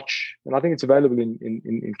Apple Watch, and I think it's available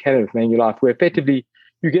in Canada with Manulife, where effectively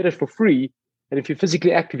you get it for free, and if you're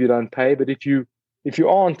physically active, you don't pay. But if you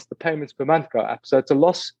aren't, the payments per month go up. So it's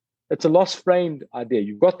a loss framed idea.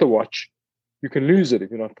 You've got the watch, you can lose it if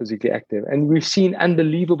you're not physically active, and we've seen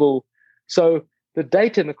unbelievable. So the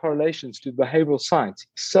data and the correlations to behavioral science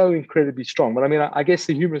is so incredibly strong. But I mean, I guess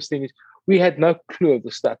the humorous thing is we had no clue of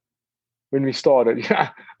the stuff when we started.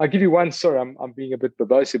 I'll give you one. Sorry, I'm being a bit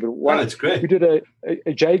verbose, but one. That's great. We did a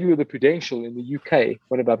JV with the Prudential in the UK.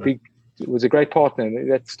 One of our it was a great partner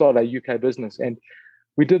that started our UK business, and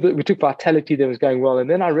we took Vitality that was going well, and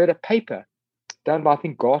then I read a paper done by I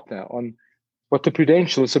think Gartner on what the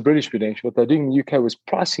Prudential, it's a British Prudential, what they're doing in the UK was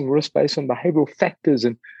pricing risk based on behavioral factors,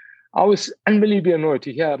 and I was unbelievably annoyed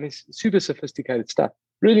to hear. I mean, super sophisticated stuff.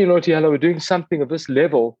 Really annoyed to hear they were doing something of this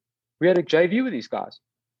level. We had a JV with these guys.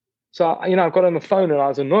 So, I got on the phone and I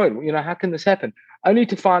was annoyed. How can this happen? Only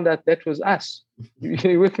to find out that was us.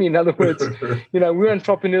 You're with me? In other words, we're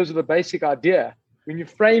entrepreneurs with a basic idea. When you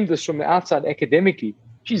frame this from the outside academically,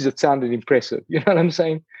 geez, it sounded impressive. You know what I'm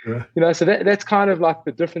saying? Yeah. So that's kind of like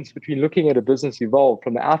the difference between looking at a business evolve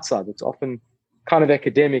from the outside. It's often kind of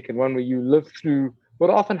academic and one where you live through what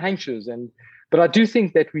are often anxious. But I do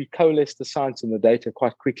think that we coalesced the science and the data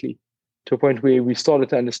quite quickly to a point where we started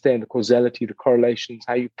to understand the causality, the correlations,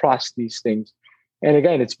 how you price these things. And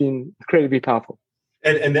again, it's been incredibly powerful.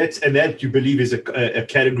 And that you believe is a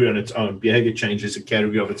category on its own. Behavior change is a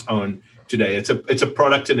category of its own today. It's a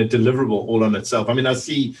product and a deliverable all on itself. I mean, I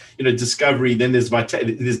see, discovery, then there's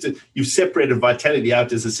vitality. You've separated vitality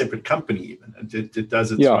out as a separate company even. It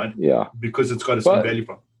does its right. Yeah. Because it's got its own value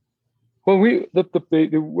prop. Well,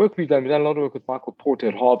 the work we've done a lot of work with Michael Porter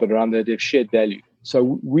at Harvard around the idea of shared value.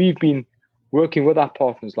 So we've been working with our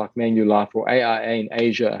partners like Manulife or AIA in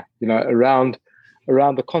Asia, around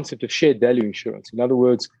the concept of shared value insurance. In other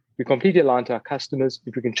words, we completely align to our customers.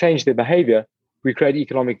 If we can change their behavior, we create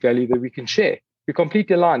economic value that we can share. We're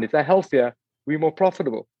completely aligned. If they're healthier, we're more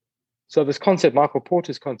profitable. So this concept, Michael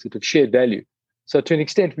Porter's concept of shared value. So to an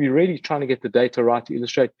extent, we're really trying to get the data right to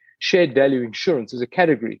illustrate shared value insurance as a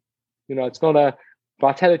category. It's not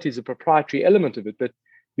vitality is a proprietary element of it, but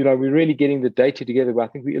we're really getting the data together. Where I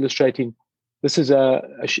think we're illustrating this is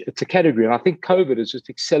it's a category, and I think COVID has just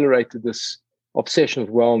accelerated this obsession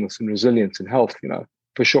with wellness and resilience and health.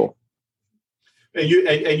 For sure. And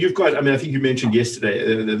you've got. I mean, I think you mentioned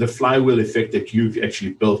yesterday the flywheel effect that you've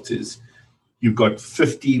actually built is you've got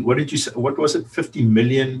 50. What did you say? What was it? 50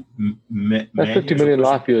 million. 50 million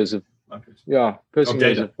life years of personal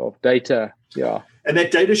years of data. Yeah. And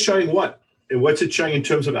that data is showing what? What's it showing in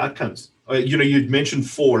terms of outcomes? You'd mentioned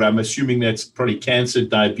 4. I'm assuming that's probably cancer,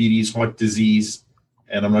 diabetes, heart disease,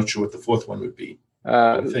 and I'm not sure what the 4th one would be.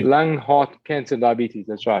 Lung, heart, cancer, diabetes.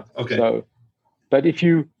 That's right. Okay. So, but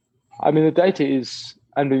the data is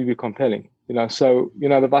unbelievably compelling.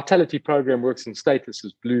 The Vitality program works in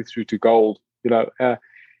statuses, blue through to gold.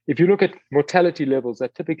 If you look at mortality levels, they're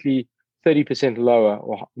typically 30% lower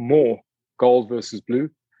or more gold versus blue.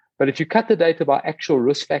 But if you cut the data by actual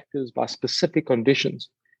risk factors, by specific conditions,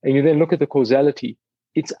 and you then look at the causality,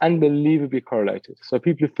 it's unbelievably correlated. So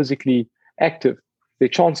people who are physically active, their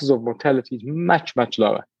chances of mortality is much, much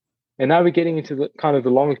lower. And now we're getting into the kind of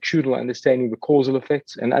the longitudinal understanding of the causal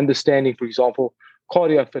effects and understanding, for example,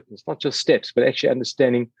 cardio fitness, not just steps, but actually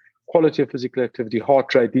understanding quality of physical activity,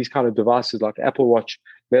 heart rate, these kind of devices like Apple Watch,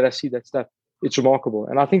 let us see that stuff. It's remarkable.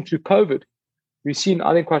 And I think through COVID, we've seen,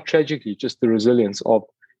 I think quite tragically, just the resilience of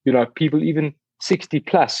people even 60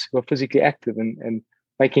 plus who are physically active and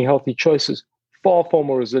making healthy choices, far, far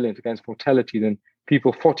more resilient against mortality than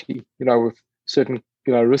people 40, with certain,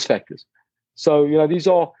 risk factors. So, these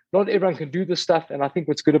are, not everyone can do this stuff. And I think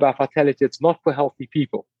what's good about Vitality, it's not for healthy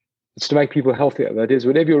people. It's to make people healthier. That is,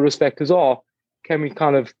 whatever your risk factors are, can we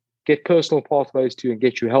kind of get personal pathways to and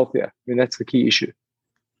get you healthier? I mean, that's the key issue.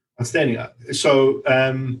 Outstanding. So,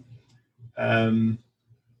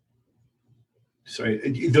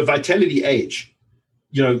 the Vitality age,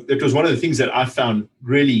 it was one of the things that I found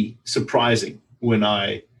really surprising when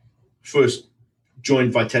I first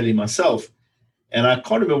joined Vitality myself. And I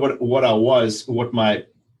can't remember what my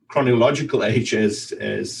chronological age, as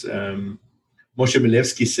Moshe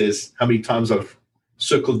Milevsky says, how many times I've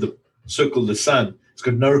circled the sun. It's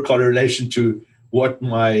got no correlation to what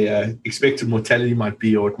my expected mortality might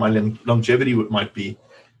be or what my longevity might be.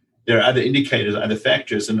 There are other indicators, other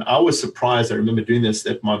factors. And I was surprised, I remember doing this,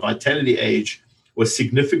 that my Vitality age was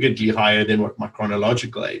significantly higher than what my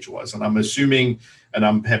chronological age was. And I'm assuming, and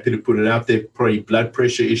I'm happy to put it out there, probably blood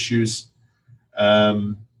pressure issues.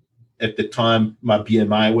 At the time, my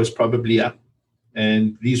BMI was probably up,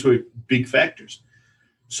 and these were big factors.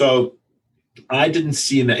 So I didn't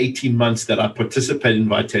see in the 18 months that I participated in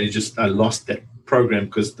Vitality, I lost that program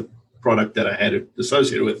because the product that I had it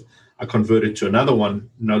associated with, I converted to another one,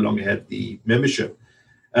 no longer had the membership.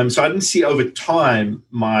 So I didn't see over time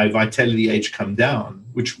my Vitality age come down,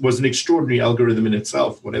 which was an extraordinary algorithm in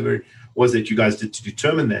itself, whatever it was that you guys did to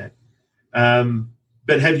determine that.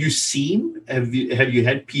 But have you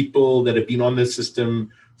had people that have been on the system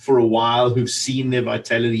for a while who've seen their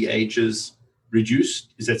Vitality ages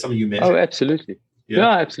reduced? Is that something you measure? Oh, absolutely.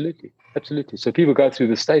 Yeah, absolutely. So people go through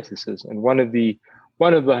the statuses, and one of the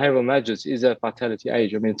behavioral measures is that Vitality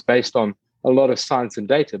age. I mean, it's based on a lot of science and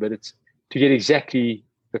data, but it's to get exactly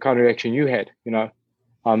the kind of reaction you had.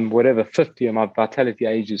 Whatever 50 and my Vitality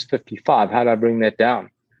age is 55. How do I bring that down?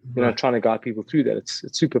 Trying to guide people through that. It's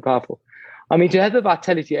super powerful. I mean, to have the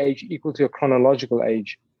Vitality age equal to a chronological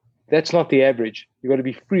age, that's not the average. You've got to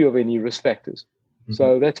be free of any risk factors. Mm-hmm.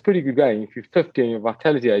 So that's pretty good going. If you're 50 and your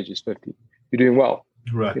Vitality age is 50, you're doing well.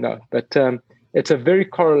 Right. But it's a very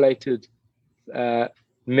correlated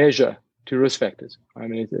measure to risk factors. I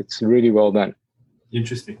mean, it's really well done.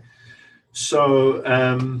 Interesting. So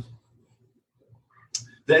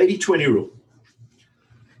the 80-20 rule.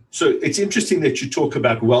 So it's interesting that you talk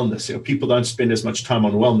about wellness. People don't spend as much time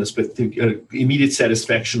on wellness, but think immediate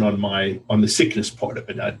satisfaction on the sickness part of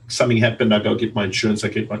it. Something happened, I go get my insurance, I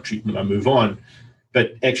get my treatment, I move on.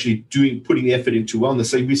 But actually putting the effort into wellness.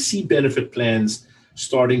 So we see benefit plans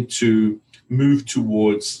starting to move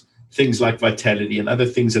towards things like Vitality and other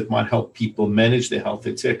things that might help people manage their health,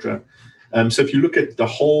 etc. So if you look at the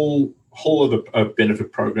whole of a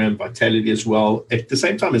benefit program, Vitality as well, at the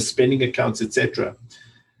same time as spending accounts, etc.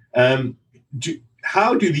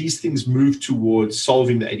 How do these things move towards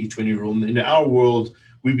solving the 80-20 rule? In our world,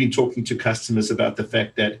 we've been talking to customers about the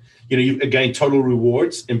fact that, again, total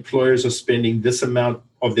rewards, employers are spending this amount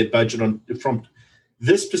of their budget from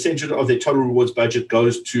this percentage of their total rewards budget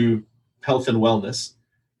goes to health and wellness.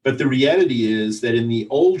 But the reality is that in the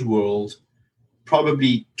old world,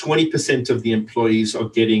 probably 20% of the employees are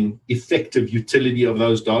getting effective utility of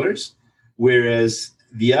those dollars, whereas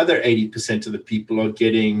the other 80% of the people are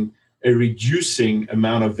getting a reducing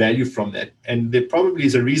amount of value from that. And there probably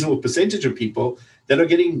is a reasonable percentage of people that are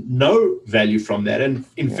getting no value from that. And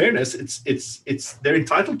in fairness, it's they're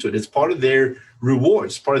entitled to it. It's part of their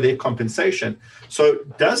rewards, part of their compensation. So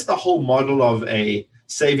does the whole model of a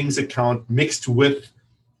savings account mixed with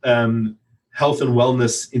health and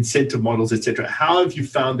wellness incentive models, et cetera, how have you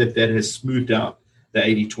found that has smoothed out the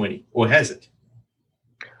 80-20, or has it?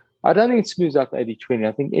 I don't think it smooths out the 80-20.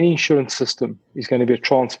 I think any insurance system is going to be a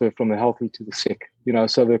transfer from the healthy to the sick.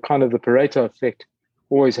 So the kind of the Pareto effect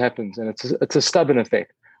always happens, and it's a stubborn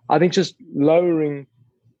effect. I think just lowering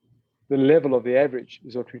the level of the average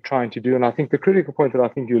is what we're trying to do. And I think the critical point that I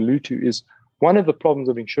think you allude to is one of the problems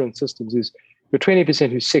of insurance systems is the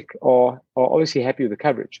 20% who's sick are obviously happy with the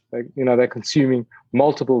coverage. They're consuming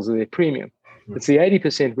multiples of their premium. Right. It's the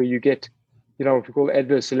 80% where you get, what we call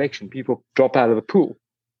adverse selection. People drop out of the pool.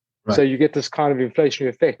 Right. So you get this kind of inflationary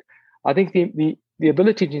effect. I think the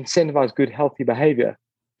ability to incentivize good, healthy behavior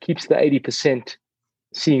keeps the 80%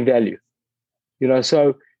 seeing value.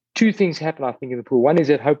 So two things happen, I think, in the pool. One is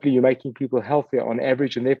that hopefully you're making people healthier on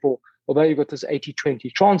average, and therefore, although you've got this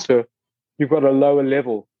 80-20 transfer, you've got a lower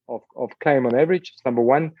level of claim on average. It's number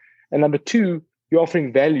one. And number two, you're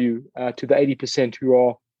offering value to the 80% who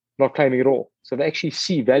are not claiming at all. So they actually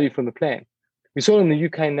see value from the plan. We saw in the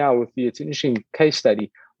UK now it's an interesting case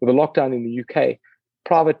study with the lockdown in the UK.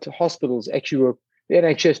 Private hospitals actually the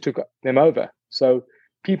NHS took them over. So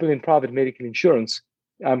people in private medical insurance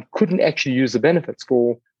couldn't actually use the benefits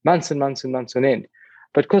for months and months and months on end.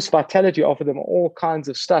 But because Vitality offered them all kinds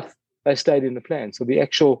of stuff, they stayed in the plan. So the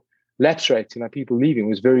actual lapse rates, people leaving,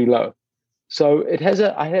 was very low. So it has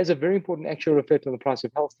a very important actual effect on the price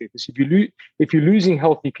of healthcare. Because if you're losing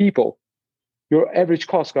healthy people, your average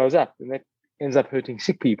cost goes up, and that ends up hurting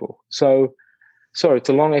sick people. So, sorry, it's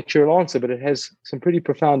a long actual answer, but it has some pretty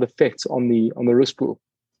profound effects on the risk pool.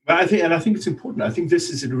 I think it's important. I think this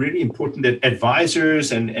is really important that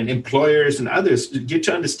advisors and employers and others get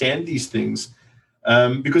to understand these things,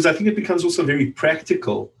 because I think it becomes also very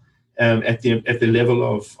practical at the level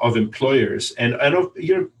of employers and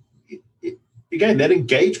again, that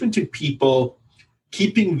engagement in people,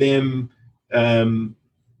 keeping them and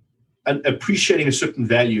appreciating a certain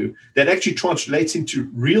value that actually translates into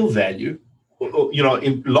real value, or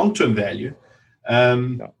in long-term value.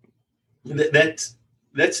 It's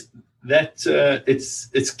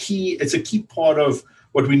key. It's a key part of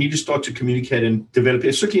what we need to start to communicate and develop,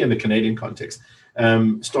 especially in the Canadian context.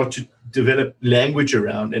 Start to develop language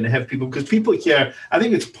around and have people, because people here, I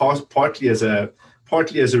think it's partly as a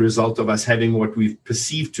result of us having what we've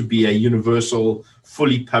perceived to be a universal,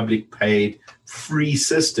 fully public paid, free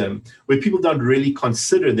system, where people don't really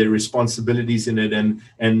consider their responsibilities in it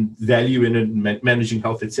and value in it, and managing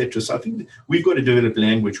health, etc. So I think we've got to develop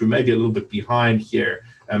language. We may be a little bit behind here.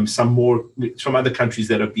 Some other countries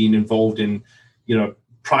that have been involved in,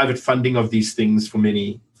 private funding of these things for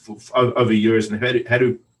over years, and had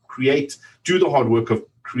to do the hard work of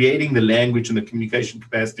creating the language and the communication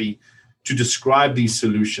capacity to describe these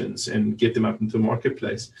solutions and get them up into the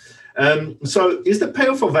marketplace. So is the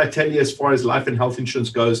payoff for Vitality as far as life and health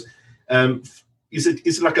insurance goes, is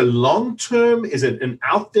it like a long term? Is it an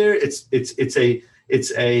out there? It's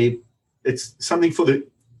something for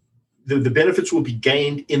the benefits will be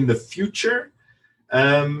gained in the future,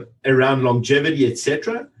 around longevity,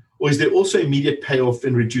 etc. Or is there also immediate payoff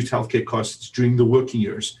in reduced healthcare costs during the working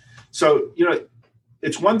years? So,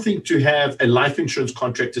 it's one thing to have a life insurance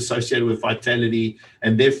contract associated with Vitality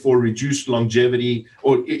and therefore reduce longevity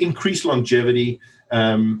or increase longevity,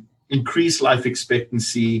 increase life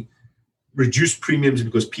expectancy, reduce premiums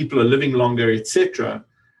because people are living longer, etc.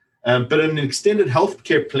 But an extended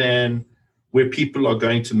healthcare plan where people are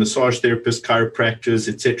going to massage therapists, chiropractors,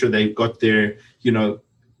 etc., they've got their,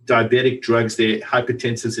 diabetic drugs, their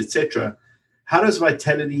hypertensives, etc. How does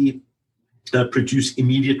Vitality produce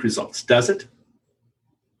immediate results? Does it?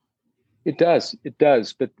 It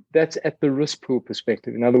does, but that's at the risk pool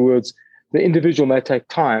perspective. In other words, the individual may take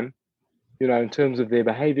time, in terms of their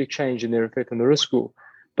behavior change and their effect on the risk pool,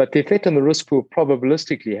 but the effect on the risk pool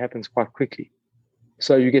probabilistically happens quite quickly.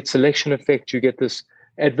 So you get selection effect, you get this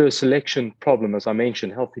adverse selection problem, as I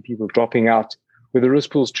mentioned, healthy people dropping out, where the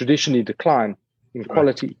risk pools traditionally decline in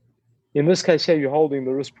quality. Right. In this case here, you're holding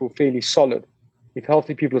the risk pool fairly solid if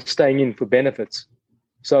healthy people are staying in for benefits.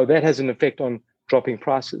 So that has an effect on dropping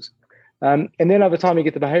prices. And then over time, you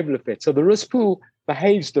get the behavioral effect. So the risk pool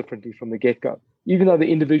behaves differently from the get-go, even though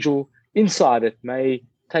the individual inside it may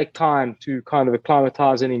take time to kind of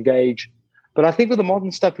acclimatize and engage. But I think with the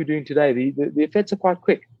modern stuff we're doing today, the effects are quite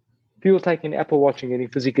quick. People taking Apple Watch and getting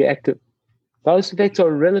physically active. Those effects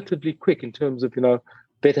are relatively quick in terms of,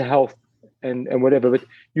 better health and whatever. But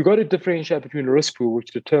you've got to differentiate between the risk pool,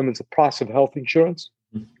 which determines the price of health insurance,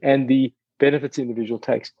 and the benefits the individual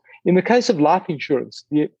takes. In the case of life insurance,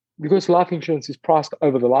 because life insurance is priced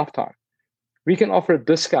over the lifetime, we can offer a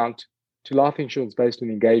discount to life insurance based on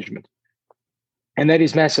engagement. And that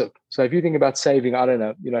is massive. So if you think about saving,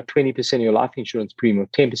 20% of your life insurance premium,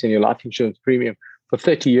 10% of your life insurance premium for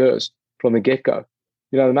 30 years from the get-go,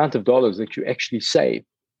 the amount of dollars that you actually save.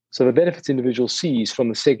 So the benefits individual sees from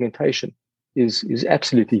the segmentation is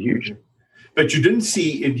absolutely huge. But you didn't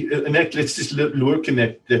see, and that, let's just work in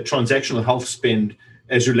that transactional health spend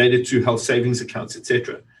as related to health savings accounts,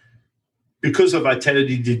 etc. Because of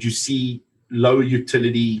Vitality, did you see lower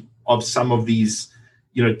utility of some of these,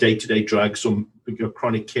 day-to-day drugs or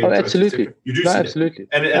chronic care drugs? Absolutely. You do see absolutely.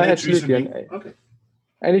 That. And absolutely. Okay.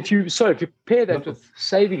 And if you pair that with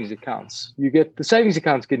savings accounts, the savings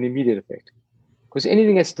accounts get an immediate effect. Because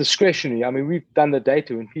anything that's discretionary, we've done the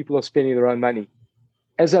data when people are spending their own money.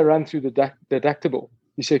 As they run through the deductible,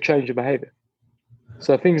 you see a change in behavior.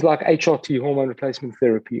 So things like HRT, hormone replacement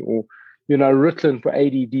therapy, or Ritalin for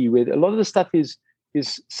ADD, where a lot of the stuff is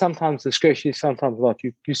sometimes discretionary, sometimes not.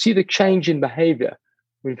 You see the change in behavior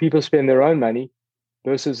when people spend their own money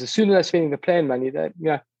versus as soon as they're spending the plan money, they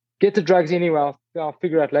get the drugs anyway. I'll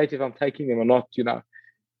figure out later if I'm taking them or not.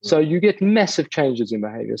 So you get massive changes in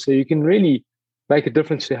behavior. So you can really make a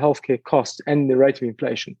difference to healthcare costs and the rate of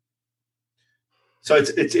inflation. So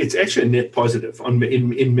it's actually a net positive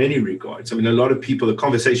in many regards. A lot of people, the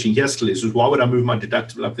conversation yesterday was, why would I move my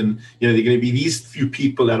deductible up? And there are going to be these few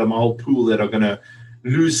people out of my whole pool that are going to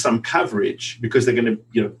lose some coverage because they're going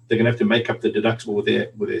to have to make up the deductible with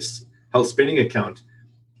their health spending account.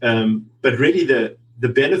 But really, the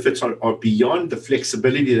benefits are beyond the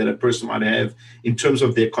flexibility that a person might have in terms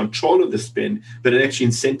of their control of the spend, but it actually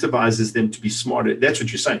incentivizes them to be smarter. That's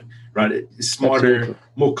what you're saying, right? It's smarter, absolutely.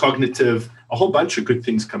 More cognitive, a whole bunch of good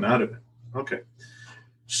things come out of it. Okay.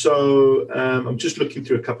 So I'm just looking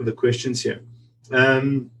through a couple of the questions here.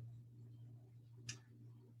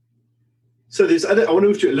 So I want to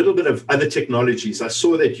move to a little bit of other technologies. I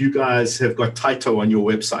saw that you guys have got Taito on your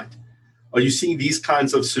website. Are you seeing these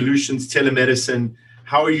kinds of solutions, telemedicine?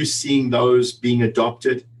 How are you seeing those being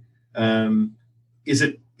adopted? Is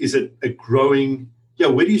it a growing?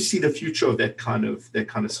 Where do you see the future of that kind of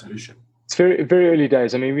solution? It's very, very early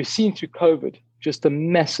days. I mean, we've seen through COVID just a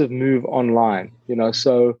massive move online.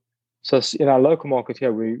 So in our local market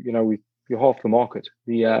here, we're half the market.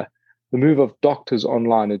 The move of doctors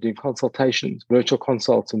online and doing consultations, virtual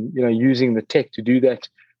consults, and using the tech to do that.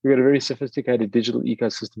 We've got a very sophisticated digital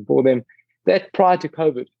ecosystem for them. That prior to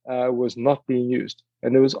COVID was not being used.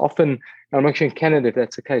 And there was often, I'm actually in Canada if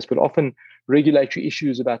that's the case, but often regulatory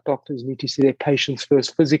issues about doctors need to see their patients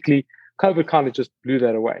first physically. COVID kind of just blew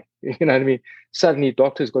that away. You know what I mean? Suddenly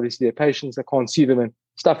doctors got to see their patients, they can't see them, and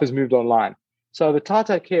stuff has moved online. So the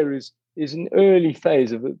Tata Care is an early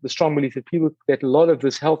phase of the strong belief that a lot of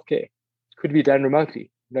this healthcare could be done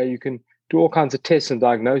remotely. You can do all kinds of tests and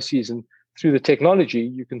diagnoses, and through the technology,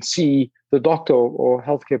 you can see the doctor or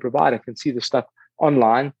healthcare provider can see the stuff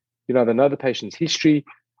online. They know the patient's history.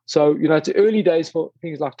 So, it's early days for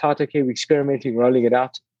things like Tata Care. We're experimenting, rolling it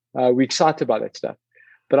out. We're excited about that stuff.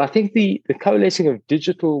 But I think the coalescing of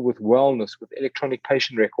digital with wellness, with electronic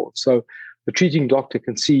patient records. So the treating doctor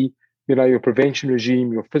can see, your prevention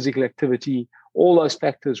regime, your physical activity, all those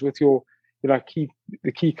factors with your, the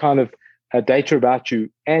key kind of data about you,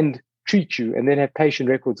 and treat you, and then have patient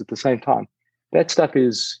records at the same time. That stuff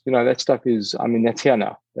is, I mean, that's here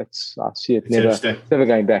now. I see it never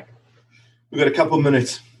going back. We've got a couple of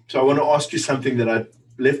minutes. So I want to ask you something that I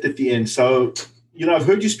left at the end. So, I've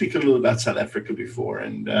heard you speak a little about South Africa before.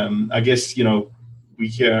 And I guess, we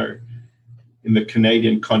hear in the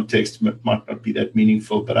Canadian context might not be that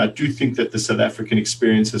meaningful, but I do think that the South African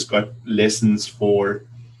experience has got lessons for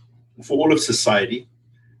all of society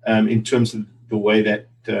in terms of the way that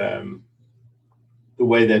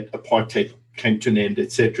apartheid came to an end,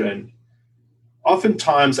 etc. And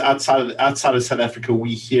oftentimes outside of South Africa,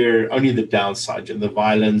 we hear only the downside, and the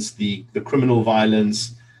violence, the criminal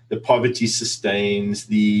violence, the poverty sustains,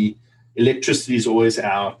 the electricity is always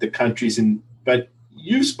out, the country's in. But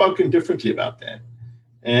you've spoken differently about that,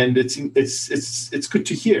 and it's good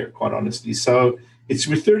to hear, quite honestly. So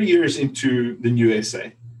we're 30 years into the new SA.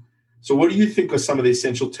 So what do you think are some of the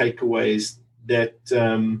essential takeaways that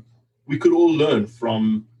we could all learn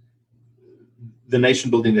from the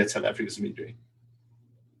nation building that South Africa's been doing?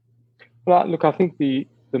 Well, look, I think the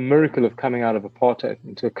miracle of coming out of apartheid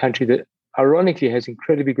into a country that ironically has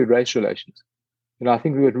incredibly good race relations. I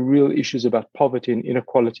think we've got real issues about poverty and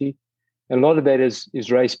inequality. And a lot of that is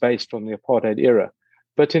race-based from the apartheid era.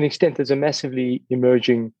 But to an extent, there's a massively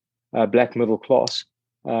emerging black middle class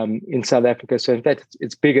in South Africa. So in fact,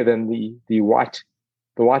 it's bigger than the white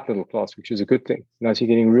middle class, which is a good thing. So you're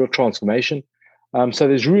getting real transformation. So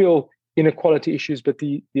there's real inequality issues, but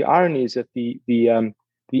the irony is that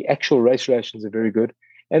the actual race relations are very good.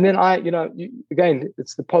 And then again,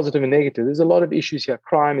 it's the positive and negative. There's a lot of issues here.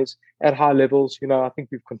 Crime is at high levels. I think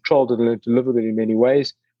we've controlled it and delivered it in many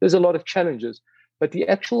ways. There's a lot of challenges, but the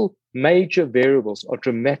actual major variables are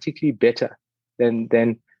dramatically better than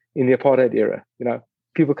in the apartheid era.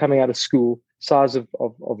 People coming out of school, size of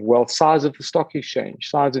wealth, size of the stock exchange,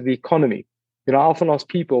 size of the economy. I often ask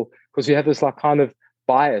people, because we have this kind of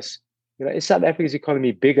bias, is South Africa's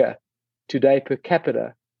economy bigger today per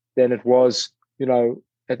capita than it was,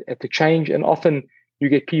 at the change? And often you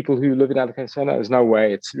get people who live in other countries say, no, there's no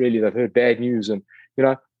way. It's really, they've heard bad news. And,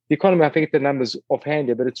 the economy, I forget the numbers offhand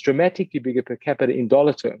here, but it's dramatically bigger per capita in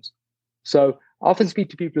dollar terms. So I often speak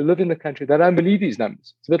to people who live in the country that don't believe these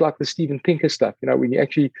numbers. It's a bit like the Steven Pinker stuff. When you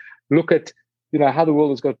actually look at, how the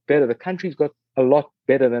world has got better, the country's got a lot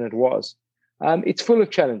better than it was. It's full of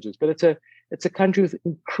challenges, but it's a country with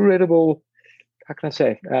incredible, how can I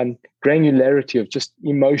say, granularity of just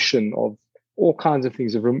emotion, of all kinds of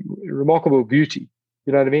things, of remarkable beauty.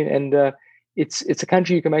 You know what I mean? And it's a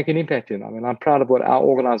country you can make an impact in. I mean, I'm proud of what our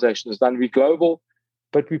organization has done. We're global,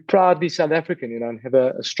 but we're proudly South African, and have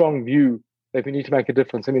a strong view that we need to make a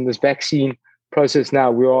difference. I mean, this vaccine process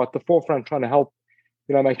now, we are at the forefront trying to help,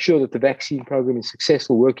 make sure that the vaccine program is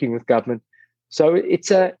successful, working with government. So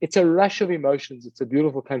it's a rush of emotions. It's a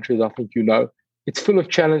beautiful country, as I think It's full of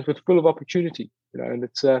challenge, but full of opportunity, and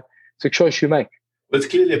it's a choice you make. Well, it's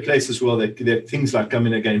clearly a place as well that things like,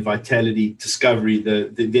 vitality, discovery,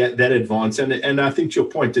 that advance. And I think to your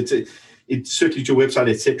point, it's certainly to your website,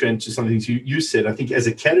 et cetera, and to some things you said, I think as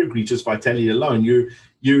a category, just vitality alone,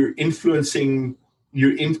 you're influencing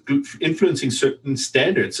certain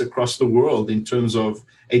standards across the world in terms of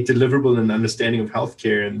a deliverable and understanding of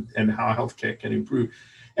healthcare and how healthcare can improve.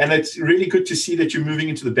 And it's really good to see that you're moving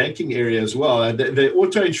into the banking area as well. The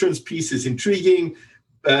auto insurance piece is intriguing.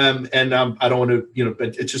 And I don't want to,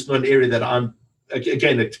 but it's just not an area that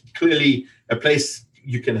it's clearly a place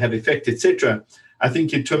you can have effect, etc. I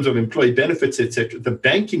think in terms of employee benefits, etc., the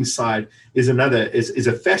banking side is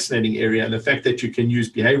a fascinating area. And the fact that you can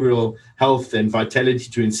use behavioral health and vitality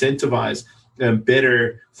to incentivize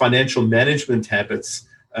better financial management habits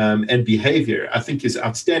and behavior, I think is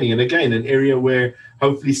outstanding. And again, an area where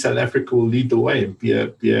hopefully South Africa will lead the way and be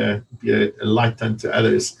a light unto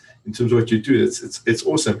others in terms of what you do. It's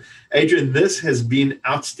awesome. Adrian, this has been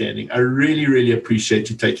outstanding. I really, really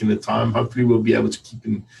appreciate you taking the time. Hopefully we'll be able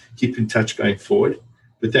to keep in touch going forward.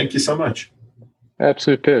 But thank you so much.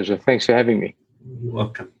 Absolute pleasure. Thanks for having me. You're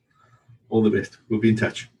welcome. All the best. We'll be in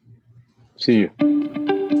touch. See you.